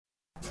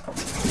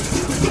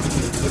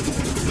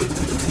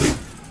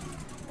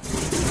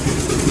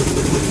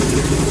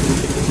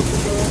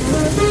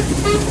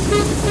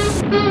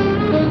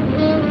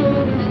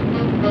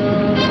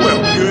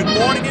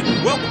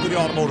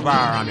Automotive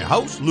Hour. I'm your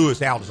host, Louis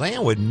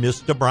Altazan, with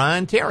Mr.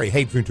 Brian Terry.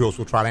 Hey, between two of us,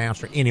 we'll try to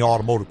answer any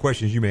automotive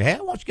questions you may have.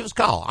 Why don't you give us a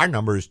call? Our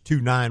number is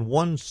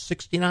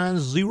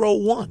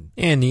 291-6901.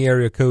 And the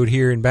area code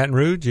here in Baton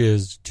Rouge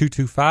is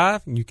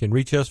 225. And you can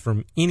reach us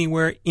from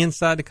anywhere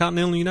inside the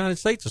continental United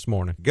States this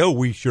morning. Go.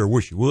 We sure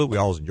wish you would. We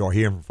always enjoy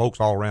hearing from folks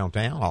all around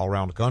town, all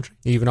around the country.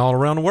 Even all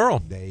around the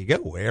world. There you go,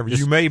 wherever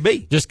you may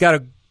be. Just got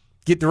to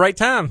get the right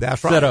time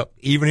set up.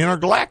 Even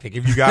intergalactic.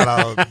 If you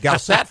got a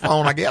sat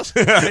phone, I guess.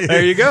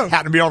 There you go.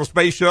 Happen to be on a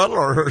space shuttle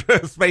or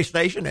a space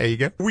station. There you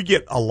go. We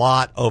get a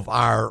lot of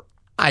our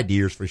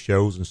ideas for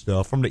shows and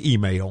stuff from the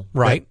email.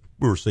 Right.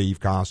 We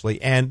receive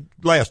constantly. And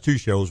the last two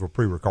shows were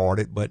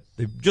pre-recorded, but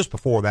just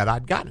before that,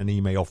 I'd gotten an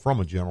email from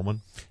a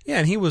gentleman. Yeah,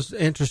 and he was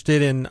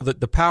interested in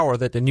the power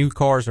that the new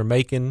cars are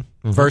making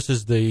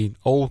versus the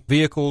old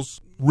vehicles.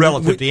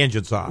 Relative to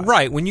engine size.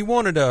 Right. When you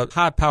wanted a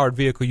high-powered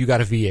vehicle, you got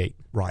a V8.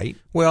 Right.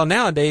 Well,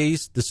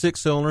 nowadays, the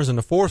 6-cylinders and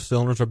the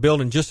 4-cylinders are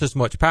building just as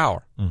much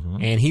power.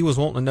 And he was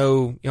wanting to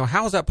know,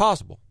 how is that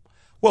possible?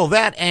 Well,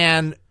 that,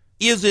 and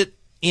is it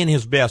in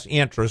his best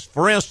interest?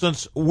 For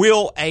instance,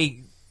 will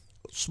a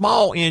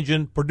small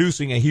engine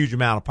producing a huge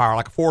amount of power,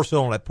 like a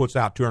 4-cylinder that puts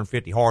out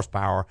 250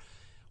 horsepower,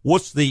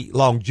 what's the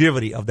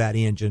longevity of that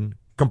engine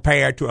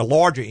compared to a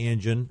larger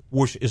engine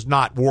which is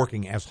not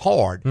working as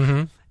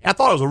hard? I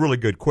thought it was a really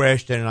good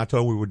question, and I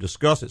told him we would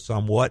discuss it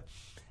somewhat.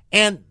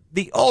 And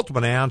the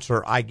ultimate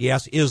answer, I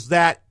guess, is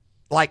that,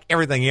 like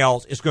everything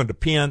else, it's going to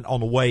depend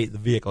on the way the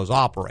vehicle is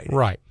operated.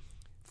 Right.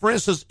 For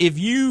instance, if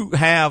you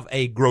have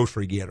a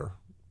grocery getter,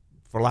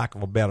 for lack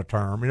of a better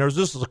term,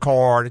 this is a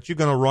car that you're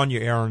going to run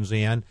your errands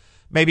in,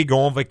 maybe go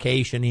on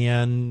vacation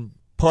in,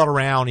 put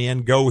around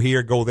in, go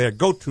here, go there,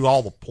 go to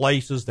all the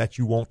places that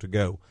you want to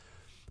go.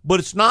 But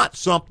it's not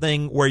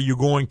something where you're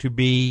going to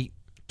be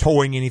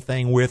towing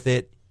anything with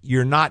it.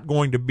 You're not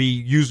going to be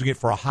using it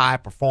for a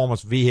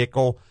high-performance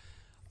vehicle.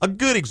 A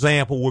good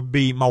example would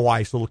be my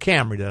wife's little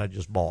Camry that I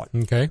just bought.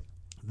 Okay.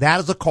 That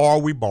is a car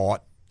we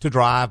bought to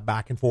drive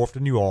back and forth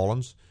to New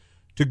Orleans,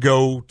 to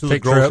go to the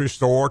Take grocery trips.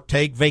 store,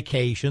 take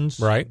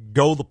vacations, Right.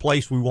 Go the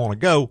place we want to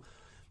go.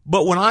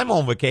 But when I'm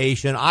on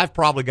vacation, I've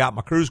probably got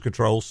my cruise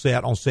control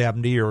set on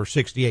 70 or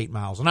 68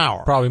 miles an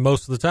hour. Probably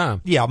most of the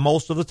time. Yeah,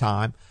 most of the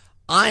time.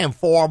 I am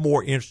far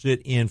more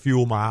interested in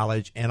fuel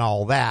mileage and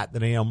all that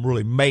than I am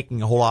really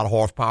making a whole lot of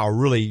horsepower,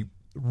 really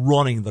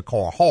running the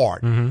car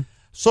hard.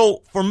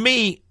 So for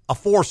me, a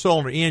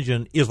 4-cylinder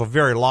engine is a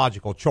very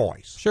logical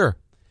choice. Sure.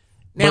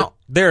 Now, but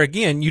there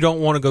again, you don't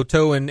want to go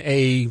towing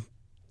a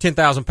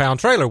 10,000-pound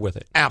trailer with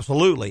it.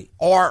 Absolutely.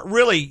 Or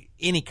really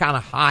any kind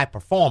of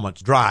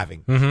high-performance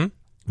driving.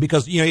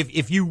 Because,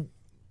 if you,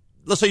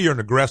 let's say you're an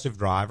aggressive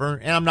driver,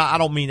 and I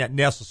don't mean that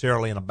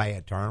necessarily in a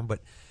bad term,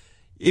 but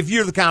if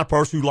you're the kind of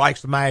person who likes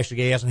to mash the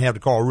gas and have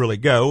the car really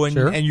go, and,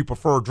 Sure. and you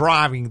prefer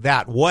driving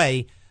that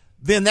way,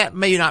 then that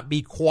may not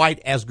be quite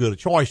as good a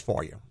choice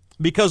for you.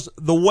 Because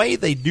the way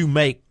they do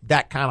make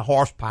that kind of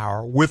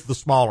horsepower with the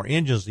smaller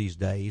engines these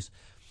days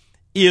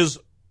is,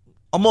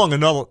 among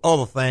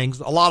other things,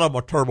 a lot of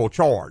them are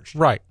turbocharged.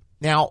 Right.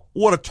 Now,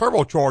 what a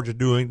turbocharger is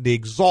doing, the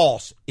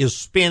exhaust is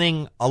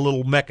spinning a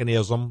little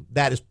mechanism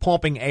that is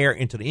pumping air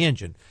into the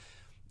engine.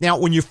 Now,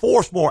 when you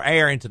force more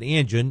air into the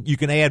engine, you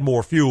can add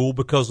more fuel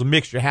because the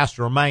mixture has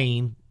to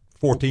remain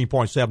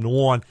 14.7 to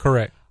 1.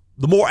 Correct.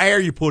 The more air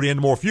you put in,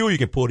 the more fuel you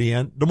can put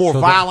in, the more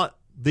violent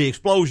the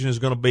explosion is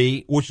going to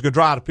be, which is going to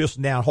drive the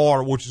piston down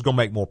harder, which is going to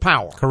make more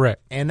power.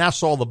 Correct. And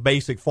that's all the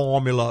basic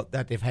formula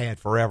that they've had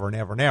forever and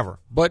ever and ever.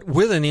 But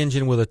with an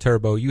engine with a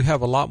turbo, you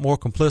have a lot more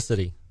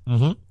complicity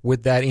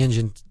with that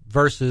engine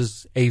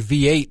versus a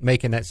V8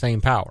 making that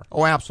same power.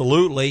 Oh,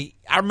 absolutely.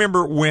 I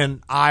remember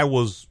when I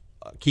was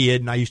a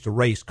kid and I used to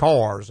race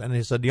cars, and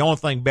they said the only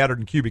thing better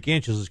than cubic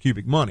inches is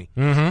cubic money.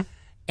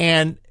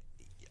 And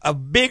a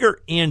bigger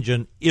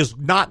engine is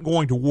not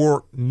going to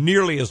work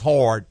nearly as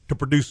hard to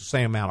produce the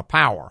same amount of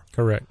power.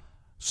 Correct.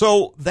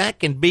 So that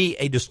can be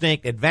a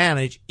distinct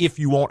advantage if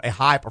you want a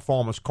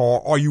high-performance car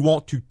or you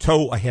want to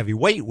tow a heavy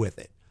weight with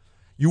it.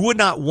 You would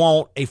not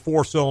want a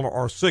 4-cylinder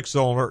or a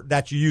 6-cylinder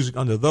that you're using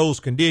under those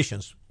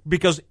conditions,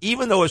 because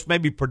even though it's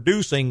maybe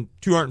producing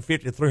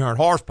 250 to 300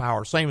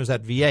 horsepower, same as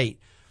that V8,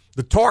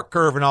 the torque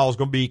curve and all is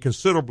going to be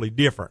considerably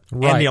different.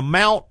 Right. And the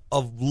amount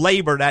of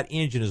labor that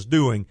engine is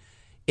doing,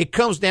 it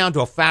comes down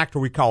to a factor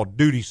we call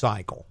duty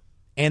cycle.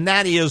 And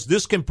that is,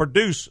 this can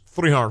produce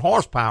 300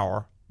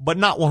 horsepower, but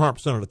not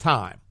 100% of the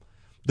time.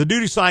 The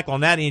duty cycle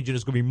on that engine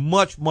is going to be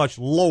much, much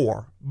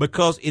lower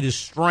because it is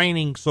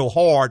straining so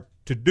hard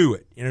to do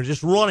it.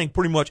 Just running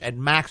pretty much at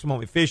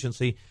maximum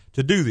efficiency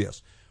to do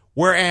this.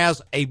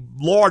 Whereas a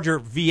larger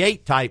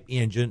V8 type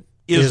engine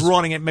is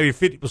running at maybe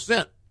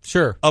 50%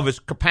 of its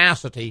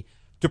capacity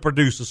to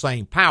produce the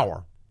same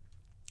power.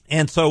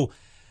 And so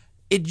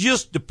it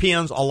just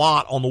depends a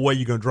lot on the way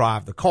you're going to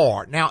drive the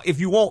car. Now, if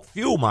you want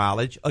fuel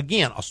mileage,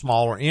 again, a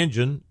smaller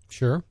engine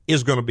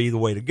is going to be the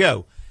way to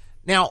go.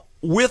 Now,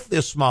 with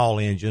this small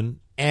engine,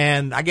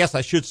 and I guess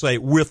I should say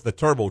with the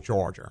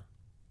turbocharger,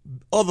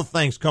 other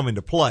things come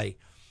into play.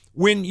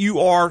 When you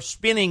are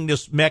spinning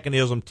this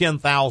mechanism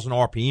 10,000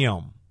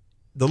 RPM,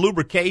 the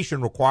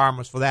lubrication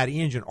requirements for that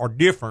engine are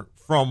different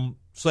from,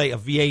 say, a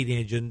V8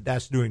 engine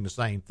that's doing the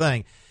same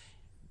thing.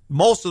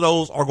 Most of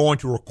those are going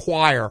to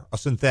require a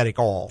synthetic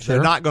oil. Sure.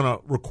 They're not going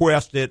to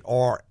request it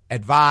or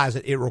advise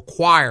it. It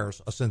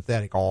requires a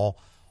synthetic oil.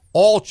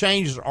 Oil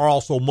changes are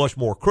also much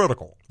more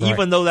critical,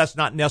 even though that's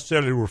not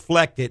necessarily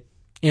reflected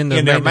in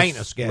their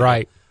maintenance schedule.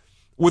 Right.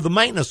 With the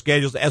maintenance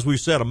schedules, as we've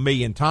said a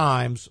million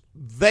times,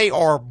 they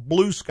are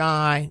blue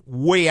sky,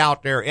 way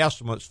out there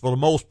estimates for the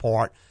most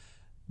part.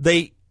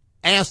 They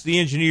ask the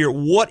engineer,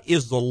 what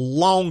is the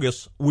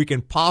longest we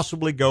can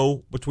possibly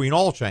go between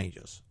oil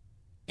changes?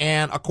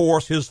 And, of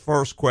course, his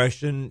first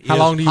question is, how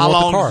long is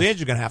the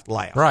engine going to have to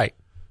last? Right.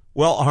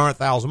 Well,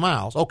 100,000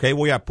 miles. Okay,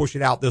 well, you got to push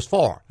it out this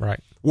far. Right.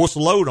 What's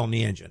the load on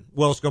the engine?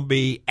 Well, it's going to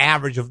be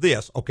average of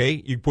this. Okay,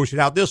 you can push it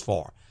out this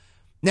far.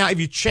 Now, if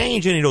you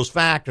change any of those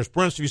factors,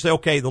 for instance, you say,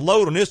 okay, the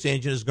load on this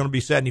engine is going to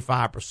be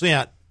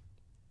 75%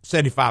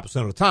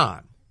 of the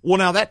time. Well,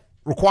 now that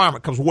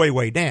requirement comes way,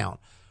 way down.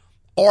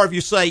 Or if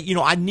you say,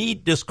 I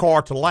need this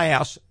car to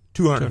last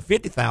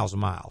 250,000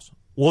 miles.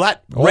 Well,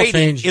 that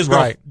rating is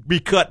going to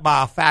be cut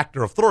by a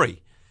factor of 3.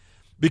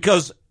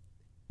 Because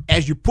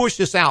as you push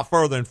this out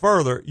further and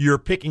further, you're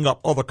picking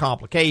up other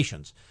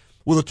complications.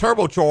 With a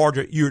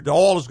turbocharger, the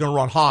oil is going to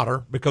run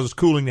hotter because it's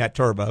cooling that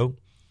turbo.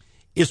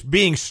 It's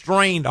being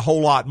strained a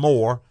whole lot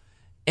more.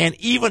 And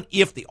even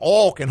if the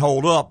oil can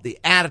hold up, the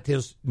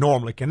additives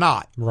normally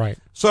cannot. Right.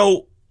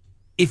 So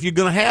if you're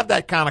going to have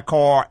that kind of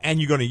car and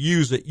you're going to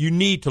use it, you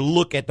need to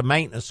look at the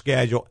maintenance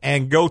schedule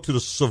and go to the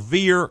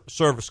severe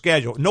service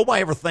schedule.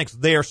 Nobody ever thinks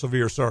they're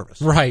severe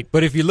service. Right.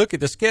 But if you look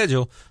at the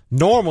schedule,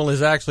 normal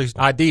is actually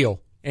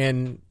ideal.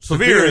 And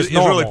severe is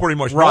really pretty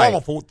much normal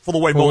for the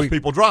way most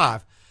people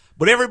drive.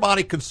 But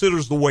everybody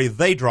considers the way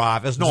they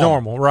drive as normal.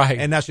 Normal, right.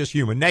 And that's just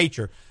human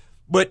nature.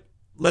 But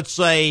let's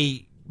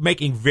say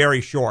making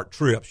very short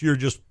trips. You're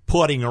just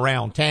putting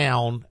around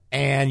town,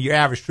 and your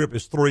average trip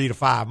is 3 to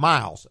 5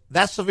 miles.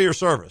 That's severe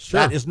service.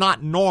 Sure. That is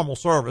not normal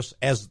service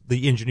as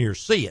the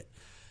engineers see it.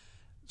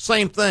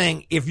 Same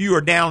thing if you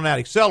are down on that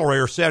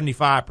accelerator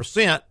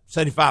 75%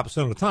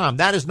 of the time.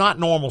 That is not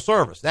normal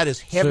service. That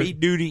is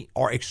heavy-duty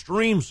or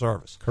extreme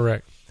service.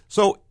 Correct.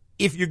 So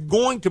if you're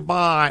going to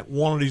buy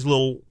one of these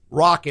little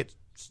rockets,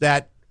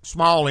 that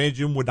small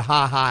engine with the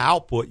high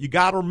output, you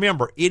got to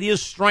remember it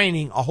is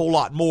straining a whole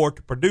lot more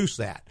to produce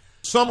that.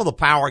 Some of the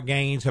power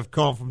gains have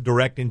come from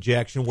direct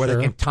injection where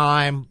they can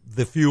time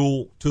the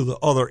fuel to the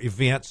other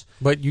events.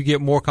 But you get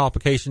more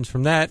complications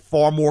from that.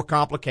 Far more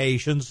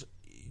complications.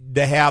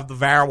 They have the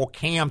variable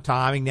cam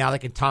timing. Now they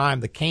can time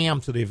the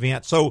cam to the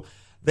event. So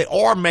they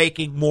are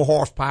making more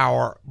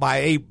horsepower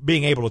by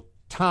being able to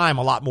time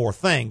a lot more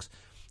things.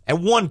 At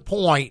one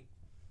point,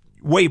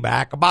 way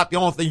back, about the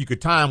only thing you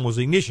could time was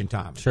ignition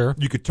timing. Sure.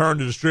 You could turn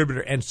the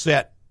distributor and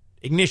set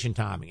ignition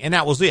timing, and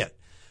that was it.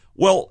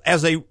 Well,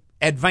 as they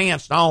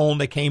advanced on,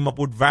 they came up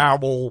with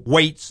variable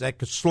weights that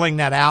could sling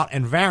that out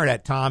and vary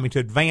that timing to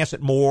advance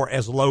it more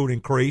as the load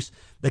increased.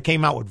 They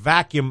came out with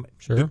vacuum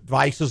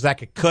devices that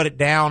could cut it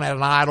down at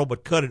an idle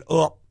but cut it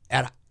up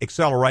at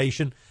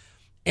acceleration,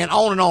 and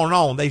on and on and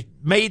on. They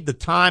made the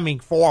timing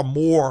far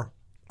more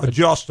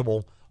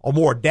adjustable or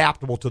more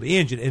adaptable to the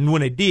engine, and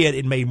when they did,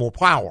 it made more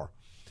power.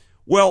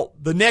 Well,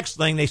 the next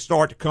thing they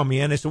start to come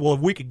in, they said, well, if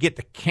we could get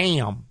the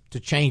cam to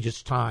change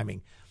its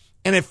timing.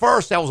 And at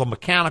first, that was a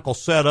mechanical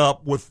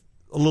setup with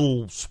a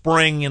little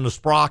spring in the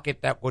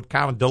sprocket that would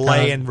kind of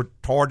delay and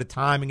retard the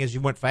timing as you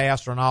went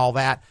faster and all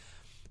that.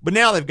 But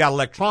now they've got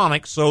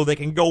electronics, so they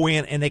can go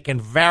in and they can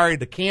vary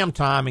the cam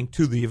timing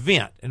to the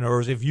event. In other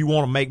words, if you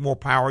want to make more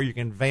power, you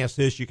can advance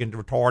this, you can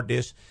retard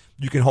this,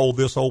 you can hold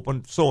this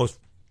open, so on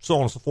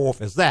and so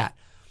forth as that.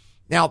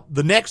 Now,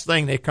 the next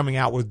thing they're coming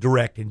out with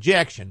direct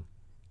injection.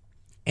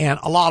 And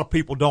a lot of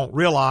people don't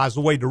realize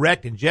the way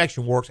direct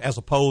injection works as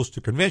opposed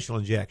to conventional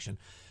injection.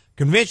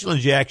 Conventional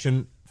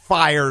injection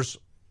fires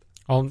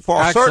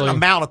for a certain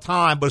amount of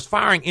time, but it's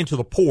firing into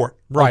the port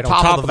on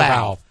top of the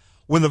valve.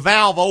 When the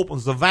valve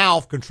opens, the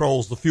valve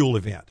controls the fuel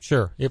event.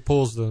 Sure. It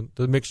pulls the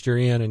mixture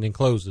in and then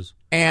closes.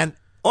 And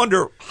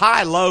under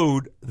high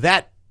load,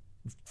 that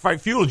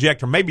fuel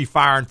injector may be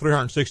firing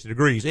 360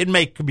 degrees. It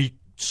could be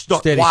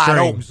stuck wide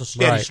open. It's a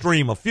steady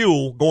stream of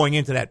fuel going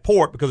into that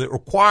port because it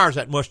requires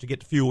that much to get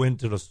the fuel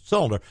into the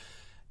cylinder.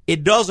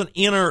 It doesn't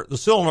enter the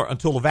cylinder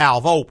until the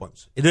valve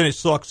opens. And then it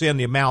sucks in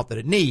the amount that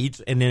it needs,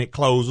 and then it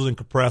closes and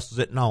compresses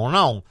it and on and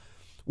on.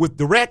 With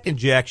direct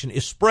injection,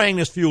 it's spraying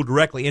this fuel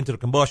directly into the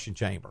combustion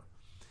chamber.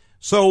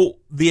 So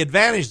the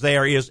advantage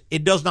there is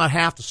it does not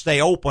have to stay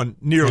open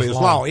nearly as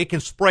long. It can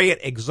spray it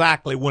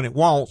exactly when it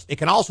wants. It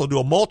can also do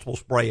a multiple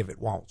spray if it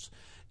wants.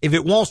 If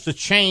it wants to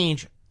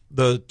change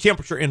the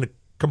temperature in the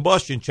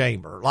combustion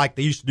chamber, like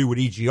they used to do with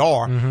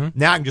EGR,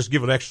 now I can just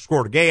give it an extra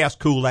squirt of gas,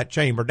 cool that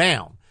chamber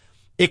down.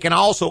 It can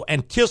also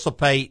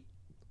anticipate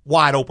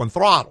wide open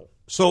throttle.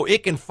 So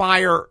it can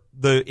fire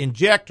the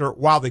injector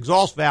while the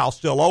exhaust valve is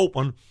still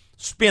open,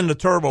 spin the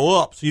turbo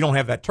up so you don't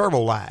have that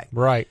turbo lag.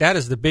 Right. That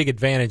is the big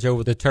advantage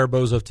over the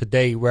turbos of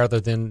today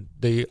rather than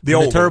the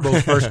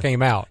turbos first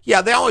came out.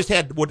 Yeah, they always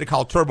had what they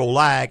call turbo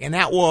lag, and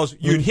that was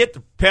you'd hit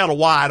the pedal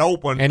wide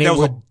open, and there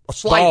was a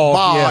slight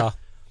bog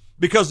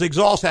because the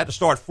exhaust had to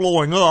start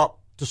flowing up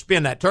to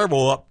spin that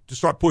turbo up to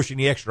start pushing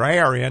the extra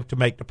air in to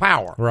make the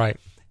power. Right.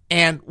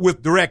 And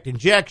with direct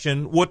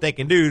injection, what they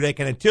can do, they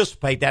can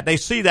anticipate that. They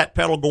see that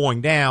pedal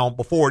going down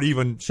before it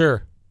even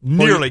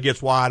nearly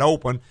gets wide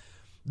open.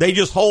 They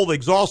just hold the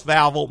exhaust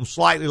valve open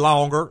slightly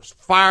longer,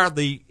 fire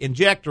the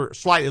injector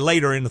slightly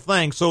later in the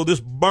thing, so this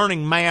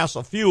burning mass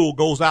of fuel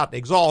goes out the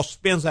exhaust,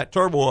 spins that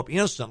turbo up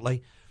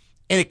instantly,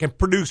 and it can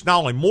produce not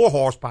only more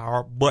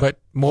horsepower, but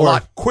more, a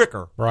lot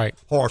quicker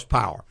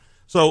horsepower.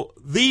 So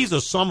these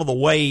are some of the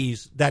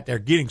ways that they're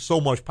getting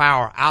so much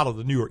power out of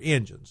the newer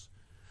engines.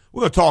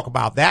 We're going to talk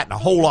about that and a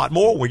whole lot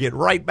more when we get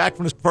right back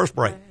from this first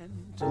break.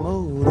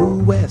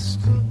 West.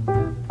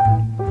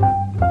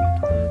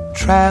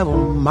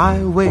 Travel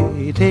my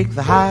way, take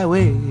the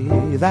highway,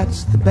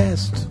 that's the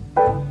best.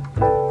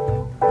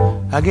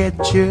 I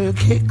get your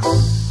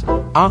kicks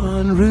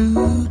on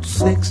Route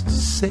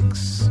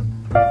 66.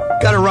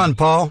 Gotta run,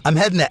 Paul. I'm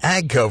heading to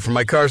AGCO for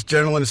my car's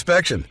general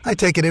inspection. I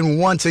take it in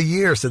once a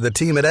year so the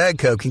team at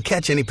AGCO can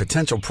catch any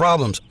potential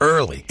problems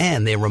early.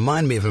 And they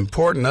remind me of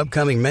important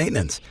upcoming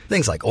maintenance.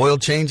 Things like oil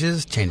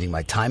changes, changing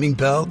my timing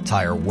belt,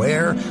 tire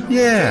wear.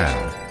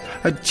 Yeah.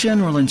 A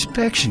general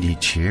inspection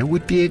each year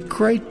would be a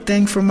great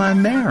thing for my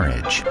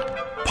marriage.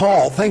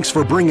 Paul, thanks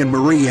for bringing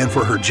Marie in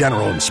for her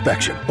general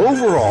inspection.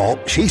 Overall,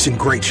 she's in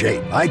great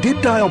shape. I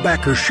did dial back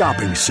her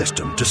shopping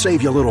system to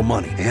save you a little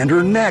money, and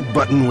her nag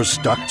button was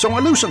stuck, so I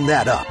loosened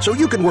that up so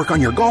you can work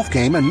on your golf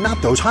game and not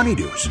those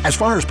honeydews. As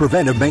far as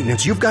preventive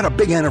maintenance, you've got a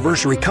big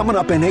anniversary coming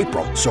up in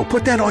April, so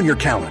put that on your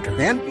calendar.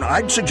 And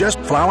I'd suggest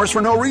flowers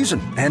for no reason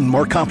and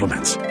more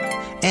compliments.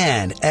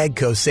 And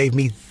AGCO saved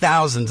me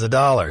thousands of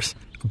dollars.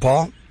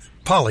 Paul,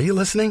 are you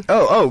listening?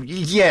 Oh,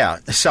 yeah.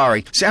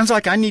 Sorry. Sounds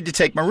like I need to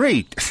take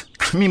Marie,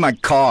 my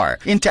car,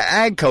 into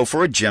AGCO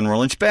for a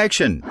general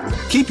inspection.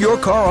 Keep your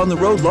car on the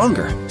road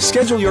longer.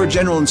 Schedule your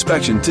general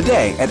inspection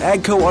today at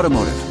AGCO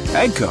Automotive.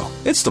 AGCO,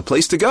 it's the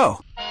place to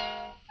go.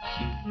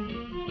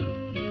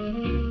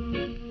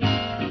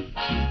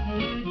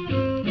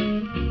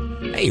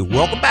 Hey,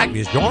 welcome back.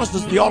 This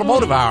is the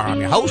Automotive Hour.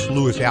 I'm your host,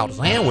 Louis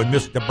Altazan, with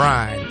Mr.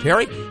 Brian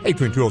Terry. Hey,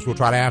 Twin Tools, we'll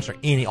try to answer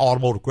any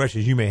automotive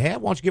questions you may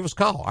have. Why don't you give us a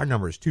call? Our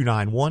number is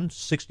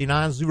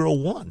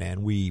 291-6901,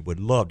 and we would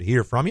love to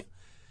hear from you.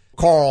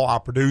 Carl, our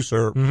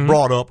producer,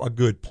 brought up a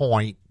good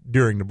point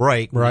during the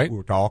break. Right. We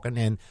were talking,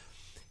 and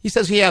he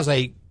says he has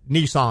a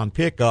Nissan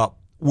pickup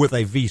with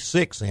a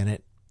V6 in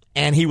it,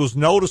 and he was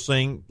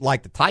noticing,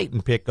 like the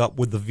Titan pickup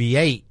with the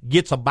V8,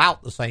 gets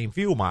about the same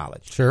fuel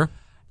mileage. Sure.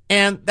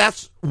 And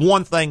that's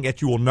one thing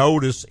that you will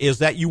notice is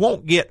that you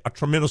won't get a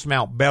tremendous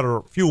amount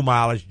better fuel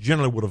mileage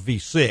generally with a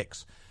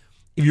V6.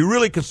 If you're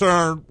really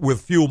concerned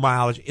with fuel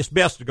mileage, it's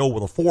best to go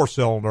with a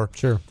four-cylinder.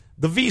 Sure.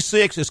 The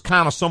V6 is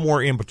kind of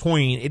somewhere in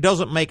between. It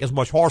doesn't make as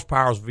much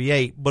horsepower as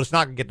V8, but it's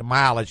not going to get the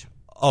mileage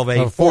of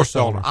a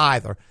four-cylinder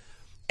either.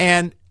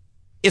 And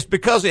it's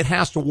because it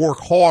has to work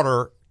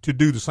harder to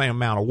do the same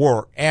amount of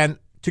work. And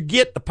to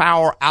get the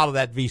power out of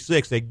that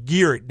V6, they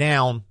gear it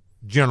down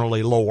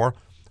generally lower,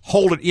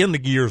 hold it in the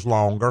gears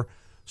longer,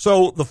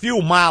 so the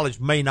fuel mileage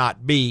may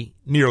not be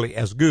nearly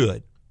as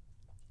good.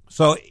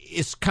 So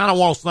it's kind of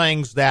one of those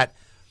things that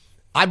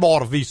I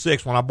bought a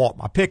V6 when I bought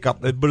my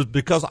pickup, but it's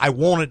because I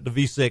wanted the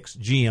V6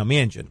 GM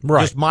engine.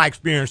 Right. Just my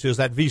experience is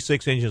that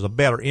V6 engine is a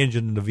better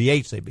engine than the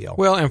V8s they build.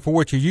 Well, and for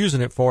what you're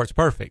using it for, it's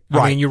perfect.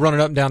 Right. I mean, you're running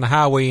up and down the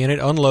highway in it,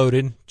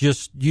 unloaded,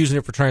 just using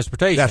it for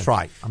transportation. That's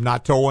right. I'm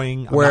not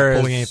towing. I'm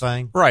not pulling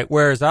anything. Right.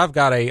 Whereas I've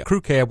got a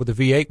crew cab with a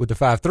V8 with the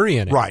 5.3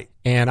 in it. Right.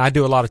 And I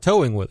do a lot of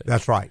towing with it.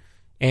 That's right.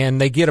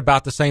 And they get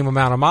about the same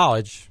amount of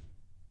mileage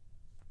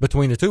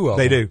between the two of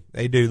them.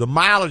 They do. The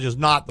mileage is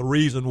not the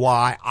reason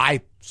why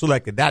I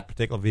selected that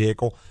particular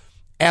vehicle.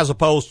 As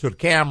opposed to the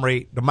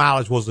Camry, the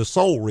mileage was the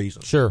sole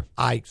reason. Sure.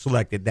 I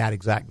selected that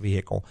exact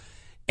vehicle.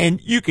 And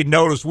you can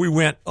notice we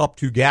went up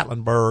to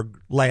Gatlinburg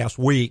last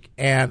week,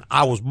 and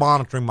I was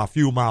monitoring my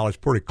fuel mileage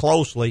pretty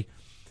closely.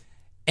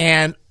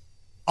 And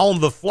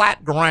on the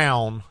flat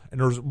ground,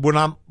 and when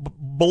I'm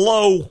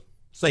below,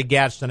 say,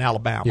 Gadsden,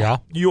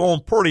 Alabama, you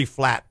own pretty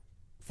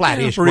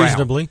flat-ish ground.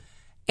 Reasonably.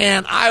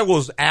 And I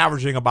was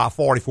averaging about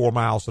 44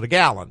 miles to the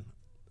gallon.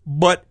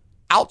 But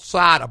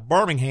outside of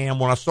Birmingham,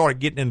 when I started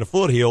getting into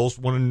foothills,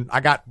 when I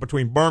got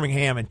between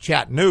Birmingham and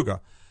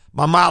Chattanooga,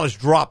 my mileage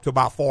dropped to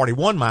about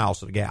 41 miles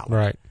to the gallon.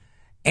 Right.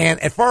 And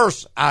at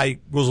first, I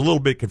was a little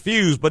bit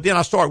confused, but then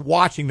I started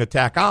watching the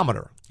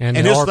tachometer. And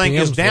this RPMs thing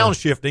is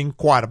downshifting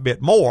quite a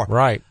bit more.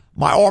 Right.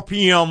 My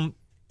RPM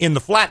in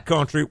the flat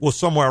country was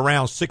somewhere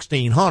around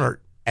 1,600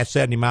 at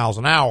 70 miles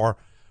an hour,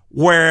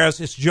 whereas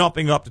it's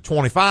jumping up to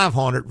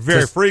 2,500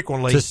 very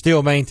frequently. To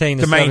still maintain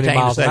the 70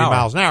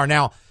 miles an hour.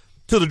 Now,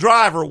 to the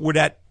driver with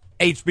that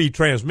 8-speed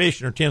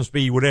transmission or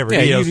 10-speed, whatever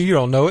it is. You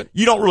don't know it.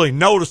 You don't really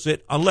notice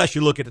it unless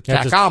you look at the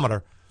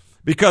tachometer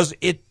because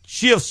it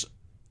shifts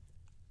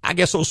I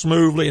guess, so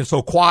smoothly and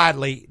so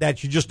quietly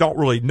that you just don't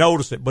really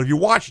notice it. But if you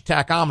watch the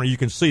tachometer, you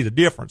can see the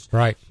difference.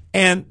 Right.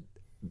 And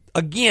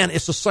again,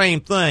 it's the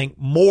same thing.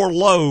 More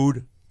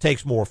load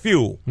takes more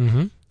fuel.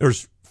 Mm-hmm.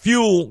 There's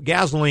fuel,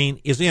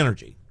 gasoline is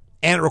energy.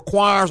 And it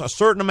requires a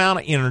certain amount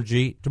of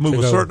energy to move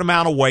a certain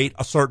amount of weight,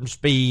 a certain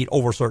speed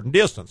over a certain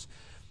distance.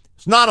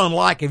 It's not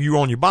unlike if you're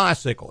on your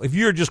bicycle. If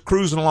you're just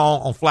cruising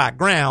along on flat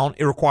ground,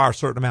 it requires a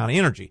certain amount of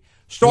energy.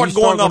 Start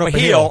going up a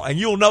hill, and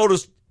you'll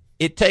notice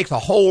it takes a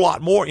whole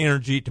lot more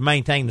energy to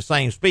maintain the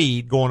same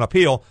speed going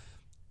uphill.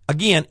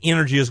 Again,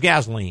 energy is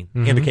gasoline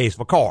in the case of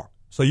a car.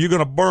 So you're going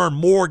to burn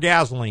more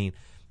gasoline.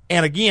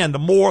 And again, the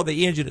more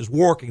the engine is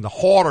working, the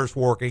harder it's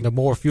working. The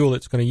more fuel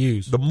it's going to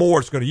use. The more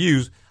it's going to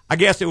use. I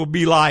guess it would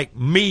be like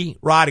me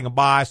riding a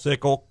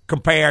bicycle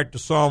compared to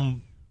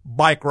some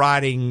bike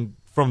riding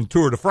from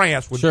Tour de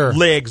France with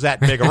legs that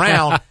big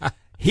around.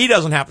 He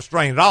doesn't have to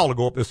strain at all to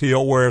go up this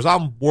hill, whereas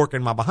I'm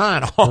working my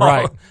behind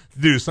off to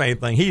do the same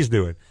thing he's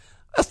doing.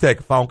 Let's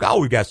take a phone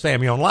call. We've got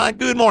Sammy online.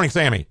 Good morning,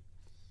 Sammy.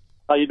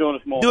 How you doing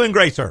this morning? Doing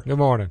great, sir. Good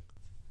morning.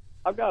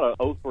 I've got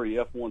a 03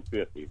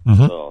 F-150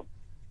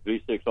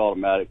 V6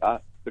 automatic.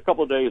 A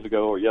couple of days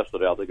ago, or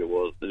yesterday, I think it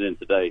was, and then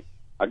today,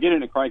 I get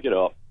in and crank it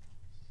up,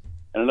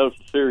 and I notice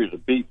a series of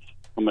beeps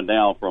coming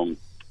down from,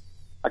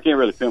 I can't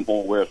really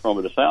pinpoint where it's from,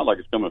 but it sounds like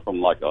it's coming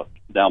from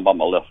down by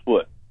my left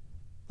foot.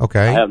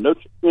 Okay. I have no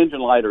engine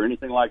light or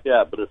anything like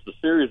that, but it's a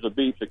series of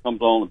beeps that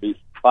comes on and beeps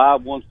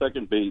 5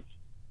 1-second beeps,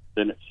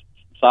 then it's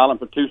silent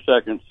for 2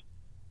 seconds,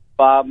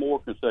 5 more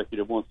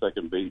consecutive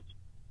 1-second beeps.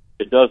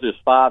 It does this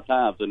 5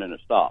 times and then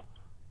it stops.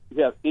 Do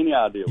you have any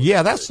idea?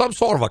 Yeah, that's some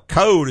sort of a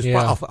code. It's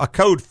a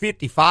code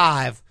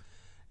 55.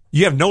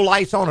 You have no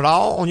lights on at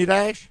all on your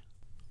dash?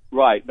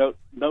 Right.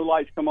 No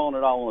lights come on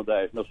at all on the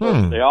dash. No,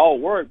 sir. They all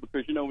work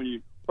because, when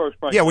you first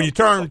crank. Yeah, when you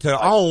turn to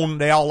on,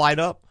 they all light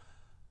up?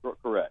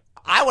 Correct.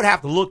 I would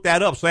have to look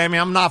that up, Sammy.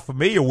 I'm not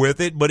familiar with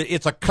it, but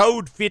it's a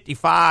code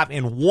 55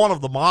 in one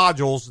of the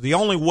modules. The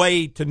only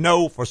way to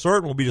know for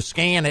certain will be to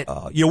scan it.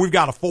 We've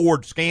got a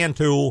Ford scan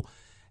tool,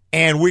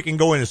 and we can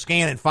go in and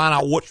scan it and find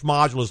out which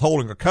module is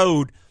holding a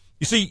code.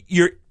 You see,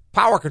 your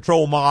power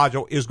control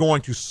module is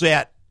going to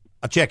set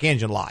a check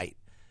engine light.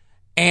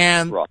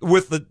 And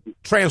with the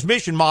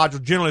transmission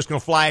module, generally it's going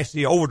to flash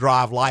the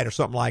overdrive light or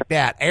something like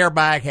that.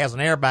 Airbag has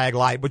an airbag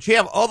light, but you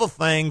have other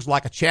things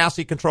like a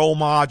chassis control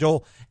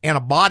module and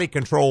a body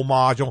control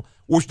module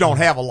which don't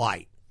have a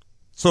light.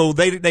 So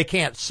they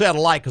can't set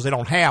a light because they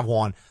don't have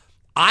one.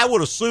 I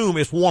would assume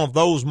it's one of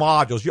those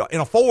modules.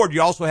 In a Ford,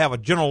 you also have a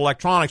general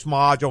electronics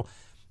module.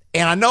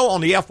 And I know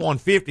on the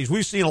F-150s,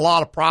 we've seen a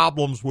lot of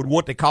problems with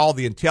what they call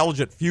the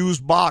intelligent fuse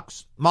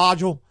box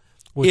module.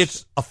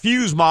 It's a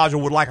fuse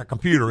module with like a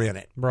computer in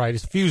it. Right,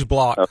 it's a fuse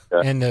block.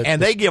 Okay.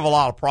 And they give a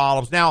lot of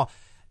problems. Now,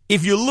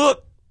 if you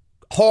look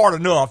hard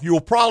enough, you'll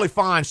probably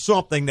find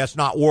something that's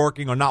not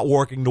working or not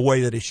working the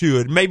way that it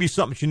should. Maybe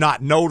something you're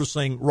not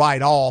noticing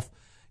right off.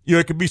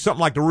 It could be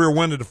something like the rear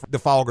window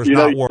defogger's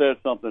not working. You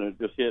said something that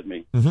just hit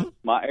me.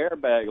 My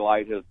airbag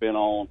light has been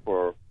on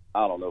for,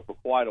 I don't know, for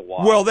quite a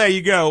while. Well, there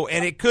you go.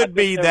 And it could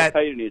be that. I never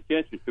paid any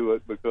attention to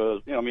it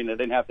because, they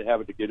didn't have to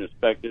have it to get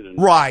inspected.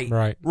 And, Right.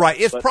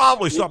 It's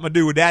probably something to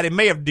do with that. It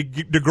may have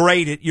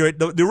degraded.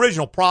 The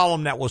original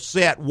problem that was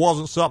set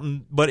wasn't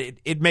something, but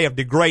it may have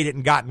degraded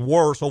and gotten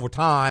worse over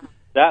time.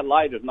 That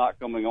light is not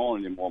coming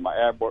on anymore. My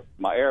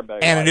airbag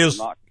and light it is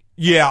not.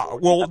 Yeah,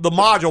 well, the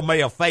module may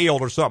have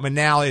failed or something, and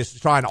now it's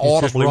trying to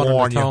audibly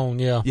warn you. Tone,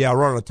 yeah,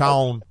 running a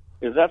tone.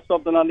 Is that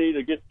something I need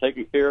to get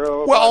taken care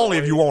of? Well, only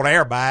if you want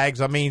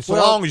airbags. I mean,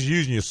 long as you're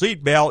using your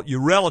seatbelt,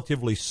 you're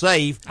relatively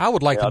safe. I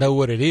would like to know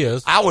what it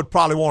is. I would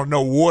probably want to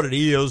know what it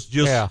is,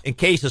 just in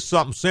case it's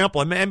something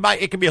simple. And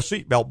it can be a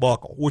seatbelt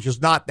buckle, which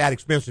is not that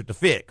expensive to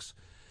fix.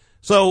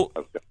 So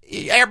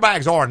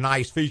airbags are a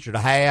nice feature to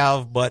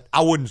have, but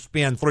I wouldn't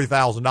spend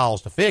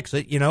 $3,000 to fix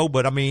it,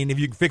 But, I mean, if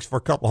you can fix it for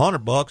a couple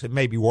 $100, it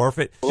may be worth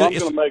it. Well, I'm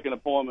going to make an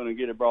appointment and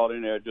get it brought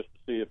in there just to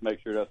see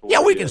make sure that's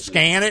what we can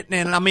scan it.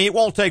 And, I mean, it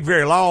won't take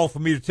very long for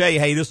me to tell you,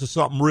 hey, this is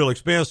something real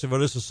expensive or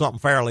this is something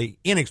fairly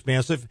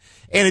inexpensive.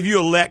 And if you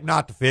elect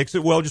not to fix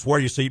it, well, just wear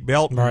your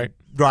seatbelt and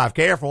drive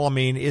careful. I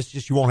mean, it's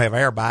just you won't have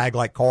airbag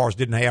like cars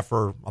didn't have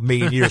for a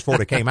million years before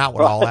they came out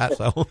with all that.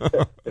 So.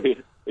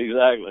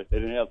 Exactly. They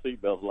didn't have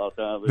seatbelts a lot of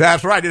times.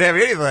 That's right. They didn't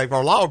have anything for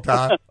a long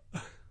time.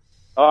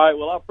 All right.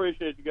 Well, I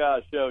appreciate you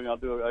guys showing. Y'all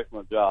do an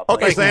excellent job.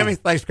 Okay, Sammy.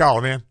 Thanks for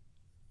calling, man.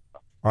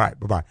 All right.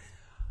 Bye-bye.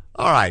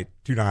 All right.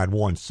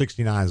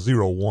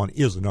 291-6901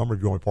 is the number.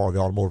 If you want to be part of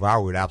the automotive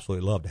hour, we'd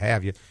absolutely love to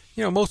have you.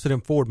 Most of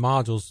them Ford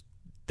modules,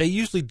 they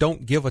usually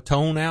don't give a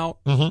tone out,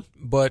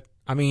 but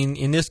I mean,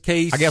 in this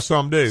case, I guess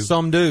some do.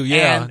 Some do,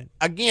 yeah. And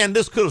again,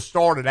 this could have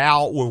started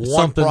out with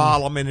one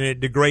problem and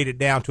it degraded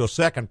down to a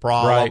second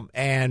problem,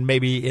 and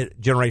maybe it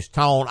generates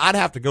tone. I'd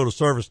have to go to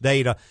service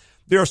data.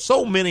 There are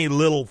so many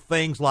little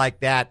things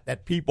like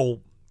that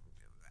people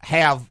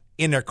have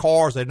in their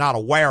cars they're not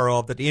aware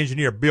of that the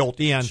engineer built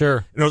in.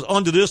 Sure. You know,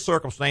 under this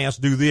circumstance,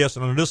 do this,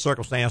 and under this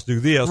circumstance, do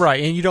this.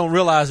 Right, and you don't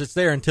realize it's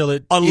there until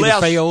it Unless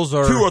either fails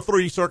or 2 or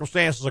 3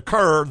 circumstances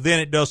occur, then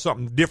it does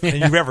something different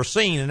than you've ever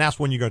seen, and that's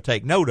when you're going to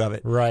take note of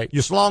it. Right.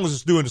 As long as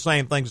it's doing the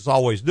same things it's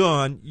always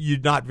done, you're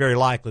not very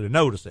likely to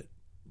notice it.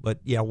 But,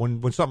 yeah,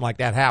 when something like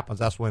that happens,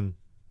 that's when.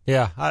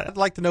 Yeah, I'd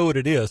like to know what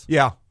it is.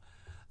 Yeah.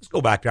 Let's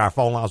go back to our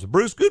phone lines with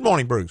Bruce. Good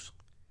morning, Bruce.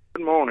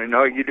 Good morning.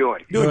 How you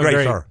doing? Doing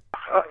great, sir.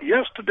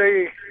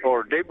 Yesterday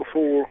or day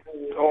before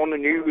on the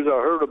news, I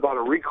heard about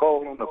a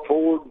recall on the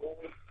Ford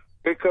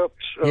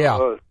pickups.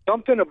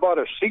 Something about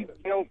a seat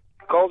belt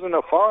causing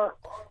a fire.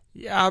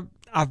 Yeah,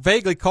 I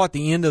vaguely caught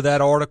the end of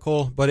that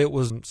article, but it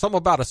was something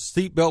about a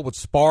seatbelt would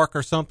spark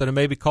or something and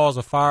maybe cause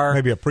a fire.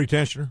 Maybe a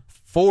pretensioner.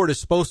 Ford is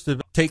supposed to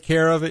take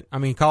care of it. I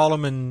mean, call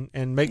them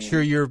and make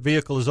sure your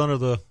vehicle is under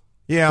the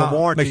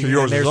warranty. Make sure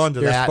yours is under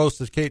they're that. They're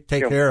supposed to take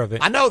care of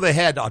it. I know they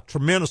had a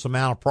tremendous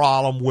amount of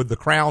problem with the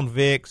Crown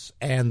Vics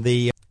and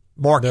the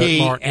Marquis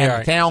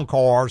the town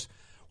cars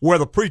where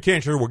the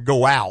pretensioner would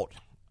go out.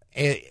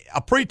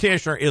 A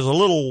pretensioner is a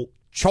little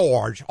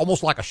charge,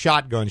 almost like a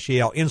shotgun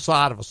shell,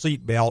 inside of a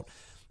seat belt.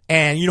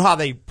 And you know how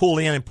they pull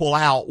in and pull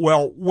out?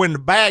 Well, when the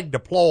bag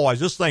deploys,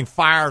 this thing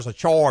fires a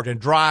charge and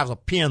drives a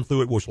pin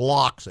through it, which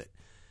locks it.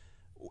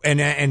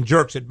 And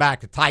jerks it back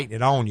to tighten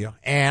it on you.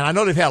 And I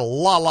know they've had a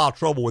lot of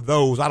trouble with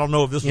those. I don't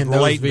know if this is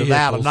related to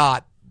that or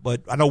not,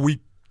 but I know we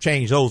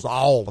change those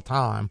all the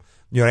time.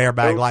 You know, the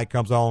airbag light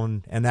comes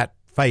on and that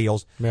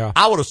fails. Yeah.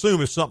 I would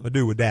assume it's something to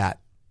do with that.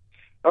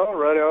 All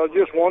right. I was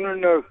just wondering,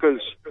 because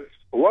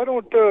why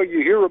don't you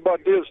hear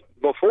about this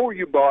before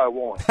you buy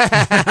one?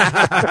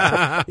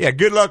 Yeah,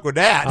 good luck with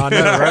that. I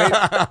know,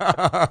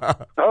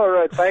 right? All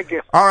right. Thank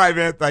you. All right,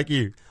 man. Thank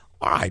you.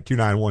 All right,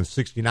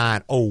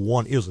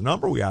 291-6901 is the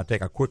number. We got to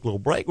take a quick little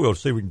break. We'll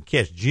see if we can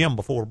catch Jim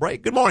before the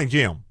break. Good morning,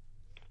 Jim.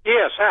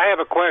 Yes, I have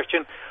a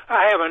question.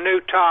 I have a new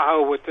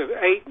Tahoe with the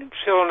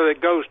 8-cylinder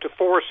that goes to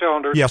 4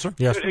 cylinders. Yes, sir.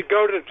 Yes. Does it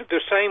go to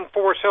the same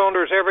 4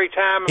 cylinders every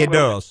time? It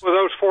does. Will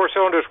those 4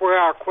 cylinders wear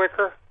out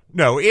quicker?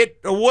 No,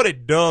 what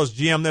it does,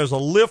 Jim, there's a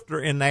lifter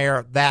in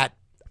there that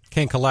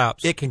can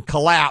collapse. It can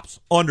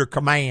collapse under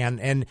command,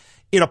 and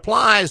it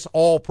applies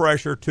oil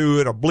pressure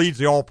to it or bleeds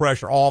the oil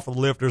pressure off of the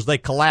lifters. They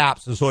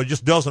collapse, and so it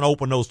just doesn't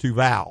open those 2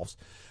 valves.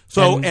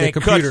 So, and it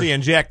cuts the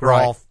injector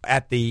off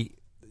at the,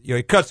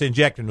 it cuts the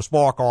injector and the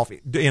spark off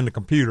in the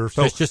computer.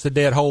 So it's just a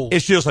dead hole.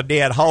 It's just a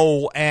dead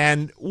hole,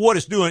 and what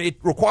it's doing, it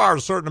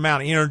requires a certain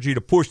amount of energy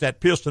to push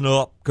that piston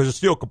up because it's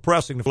still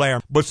compressing the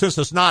flare. But since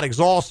it's not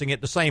exhausting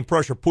it, the same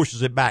pressure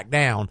pushes it back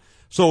down.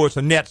 So it's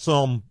a net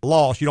sum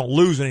loss. You don't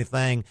lose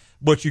anything,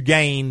 but you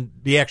gain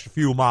the extra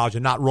fuel mileage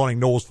and not running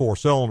those 4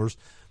 cylinders.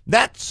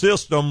 That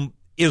system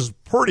is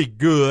pretty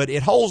good.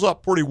 It holds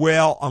up pretty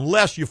well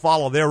unless you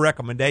follow their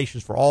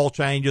recommendations for oil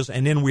changes,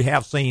 and then we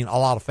have seen a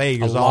lot of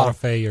failures. A lot of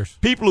failures.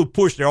 People who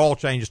push their oil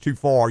changes too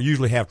far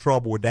usually have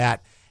trouble with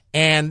that,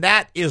 and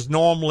that is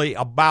normally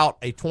about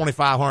a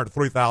 $2,500 to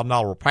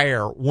 $3,000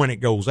 repair when it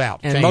goes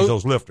out to change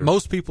those lifters.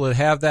 Most people that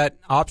have that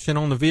option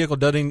on the vehicle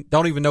don't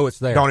even know it's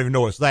there. Don't even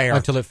know it's there.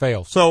 Until it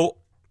fails. So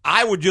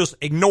I would just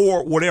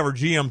ignore whatever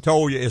GM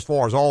told you as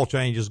far as oil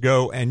changes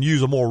go and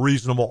use a more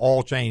reasonable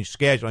oil change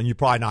schedule, and you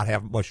probably not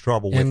have much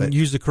trouble with it. And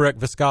use the correct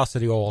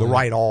viscosity oil. The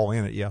right oil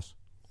in it, yes.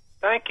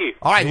 Thank you.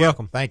 All right, You're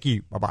welcome. Thank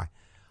you. Bye-bye.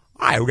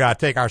 All right, we got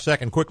to take our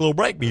second quick little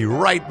break. Be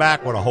right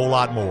back with a whole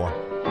lot more.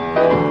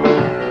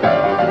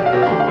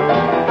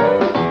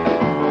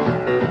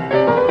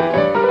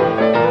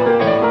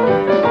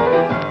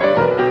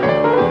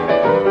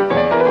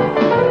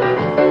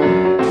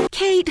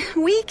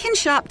 We can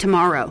shop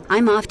tomorrow.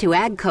 I'm off to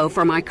AGCO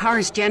for my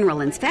car's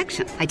general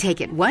inspection. I take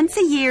it once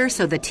a year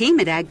so the team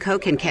at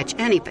AGCO can catch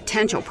any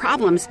potential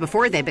problems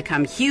before they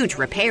become huge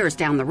repairs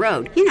down the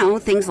road. You know,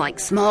 things like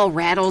small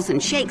rattles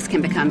and shakes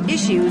can become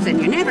issues,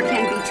 and you never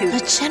can be too...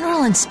 A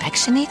general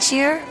inspection each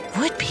year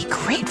would be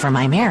great for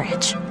my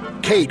marriage.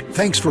 Kate,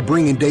 thanks for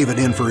bringing David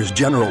in for his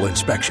general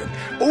inspection.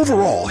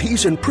 Overall,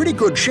 he's in pretty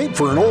good shape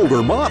for an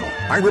older model.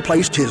 I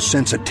replaced his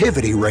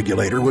sensitivity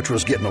regulator, which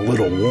was getting a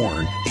little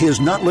worn. His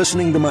not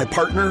listening to my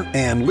partner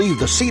and leave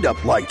the seat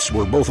up lights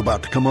were both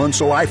about to come on,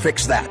 so I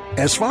fixed that.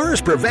 As far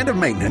as preventive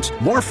maintenance,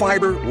 more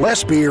fiber,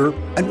 less beer,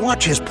 and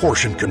watch his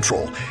portion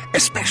control,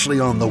 especially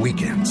on the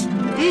weekends.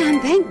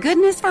 And thank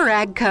goodness for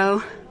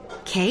AGCO.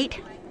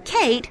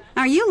 Kate,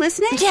 are you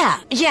listening?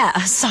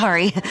 Yeah,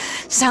 sorry.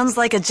 Sounds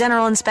like a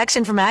general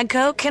inspection from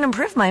AGCO can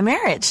improve my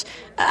marriage.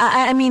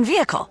 I mean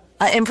vehicle.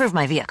 Improve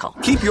my vehicle.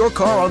 Keep your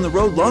car on the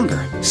road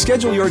longer.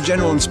 Schedule your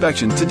general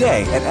inspection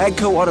today at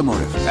AGCO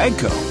Automotive.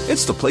 AGCO,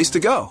 it's the place to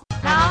go.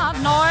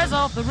 Loud noise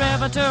of the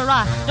riveter,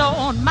 I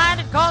don't mind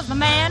it, cause the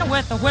man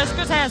with the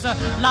whiskers has a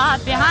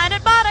lot behind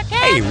it, but I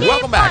can't. Hey,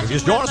 welcome back. If you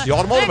just joined us, the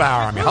Automotive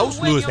Hour. I'm your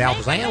host, Louis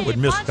Altazan, with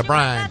Mr.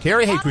 Brian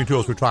Terry. Hey, between two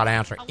of us, we try to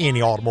answer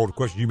any automotive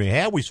questions you may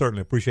have. We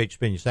certainly appreciate you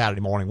spending your Saturday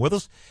morning with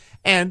us.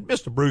 And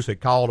Mr. Bruce had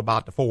called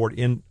about the Ford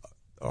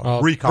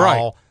recall,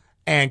 right.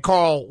 and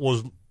Carl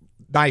was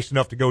nice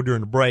enough to go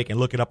during the break and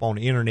look it up on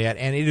the internet,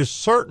 and it is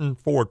certain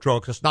Ford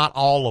trucks. It's not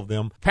all of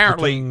them.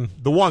 Apparently,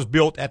 the ones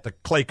built at the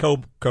Clay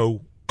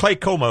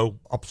Como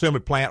assembly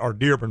plant or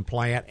Dearborn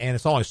plant, and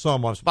it's only some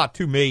of them. It's about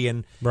 2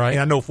 million, right? And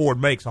I know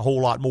Ford makes a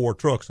whole lot more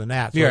trucks than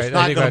that, so it's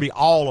not going to be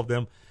all of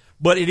them.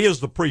 But it is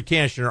the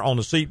pretensioner on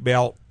the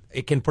seatbelt.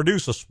 It can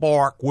produce a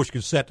spark, which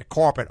can set the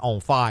carpet on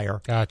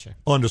fire. Gotcha.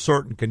 Under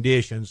certain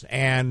conditions,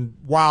 and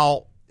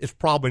while it's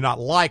probably not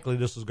likely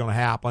this is going to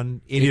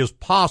happen, it is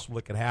possible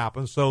it could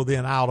happen. So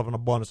then, out of an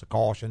abundance of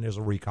caution, there's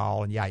a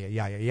recall, and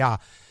yeah.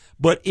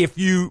 But if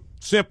you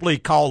simply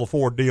call the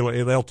Ford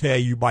dealer, they'll tell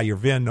you by your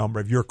VIN number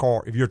if your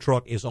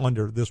truck is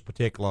under this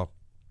particular.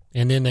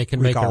 And then they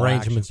can make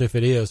arrangements if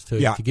it is to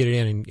get it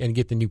in and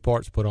get the new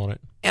parts put on it.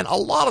 And a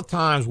lot of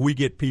times we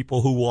get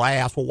people who will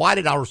ask, well, why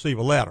did I receive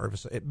a letter?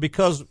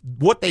 Because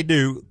what they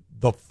do,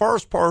 the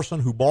first person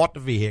who bought the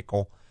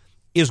vehicle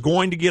is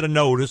going to get a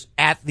notice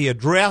at the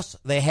address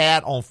they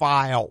had on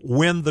file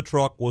when the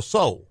truck was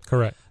sold.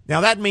 Correct.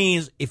 Now, that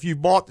means if you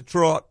bought the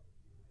truck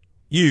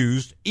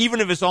used, even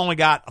if it's only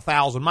got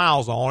 1,000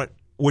 miles on it,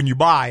 when you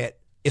buy it,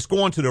 it's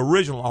going to the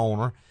original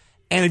owner.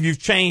 And if you've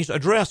changed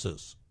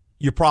addresses,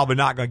 you're probably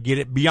not going to get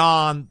it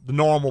beyond the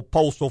normal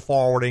postal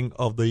forwarding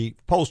of the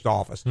post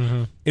office.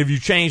 Mm-hmm. If you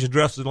changed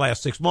addresses in the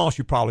last 6 months,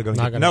 you're probably going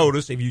to get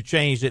notice. If you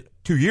changed it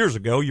 2 years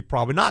ago, you're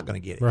probably not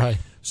going to get it. Right.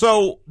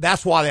 So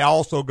that's why they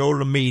also go to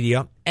the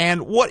media.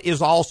 And what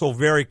is also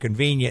very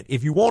convenient,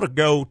 if you want to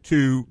go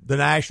to the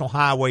National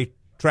Highway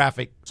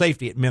Traffic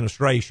Safety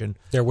Administration,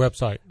 their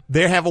website.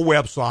 They have a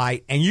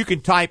website, and you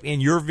can type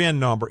in your VIN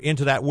number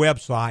into that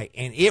website,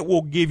 and it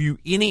will give you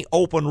any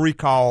open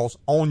recalls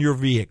on your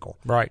vehicle.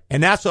 Right.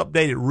 And that's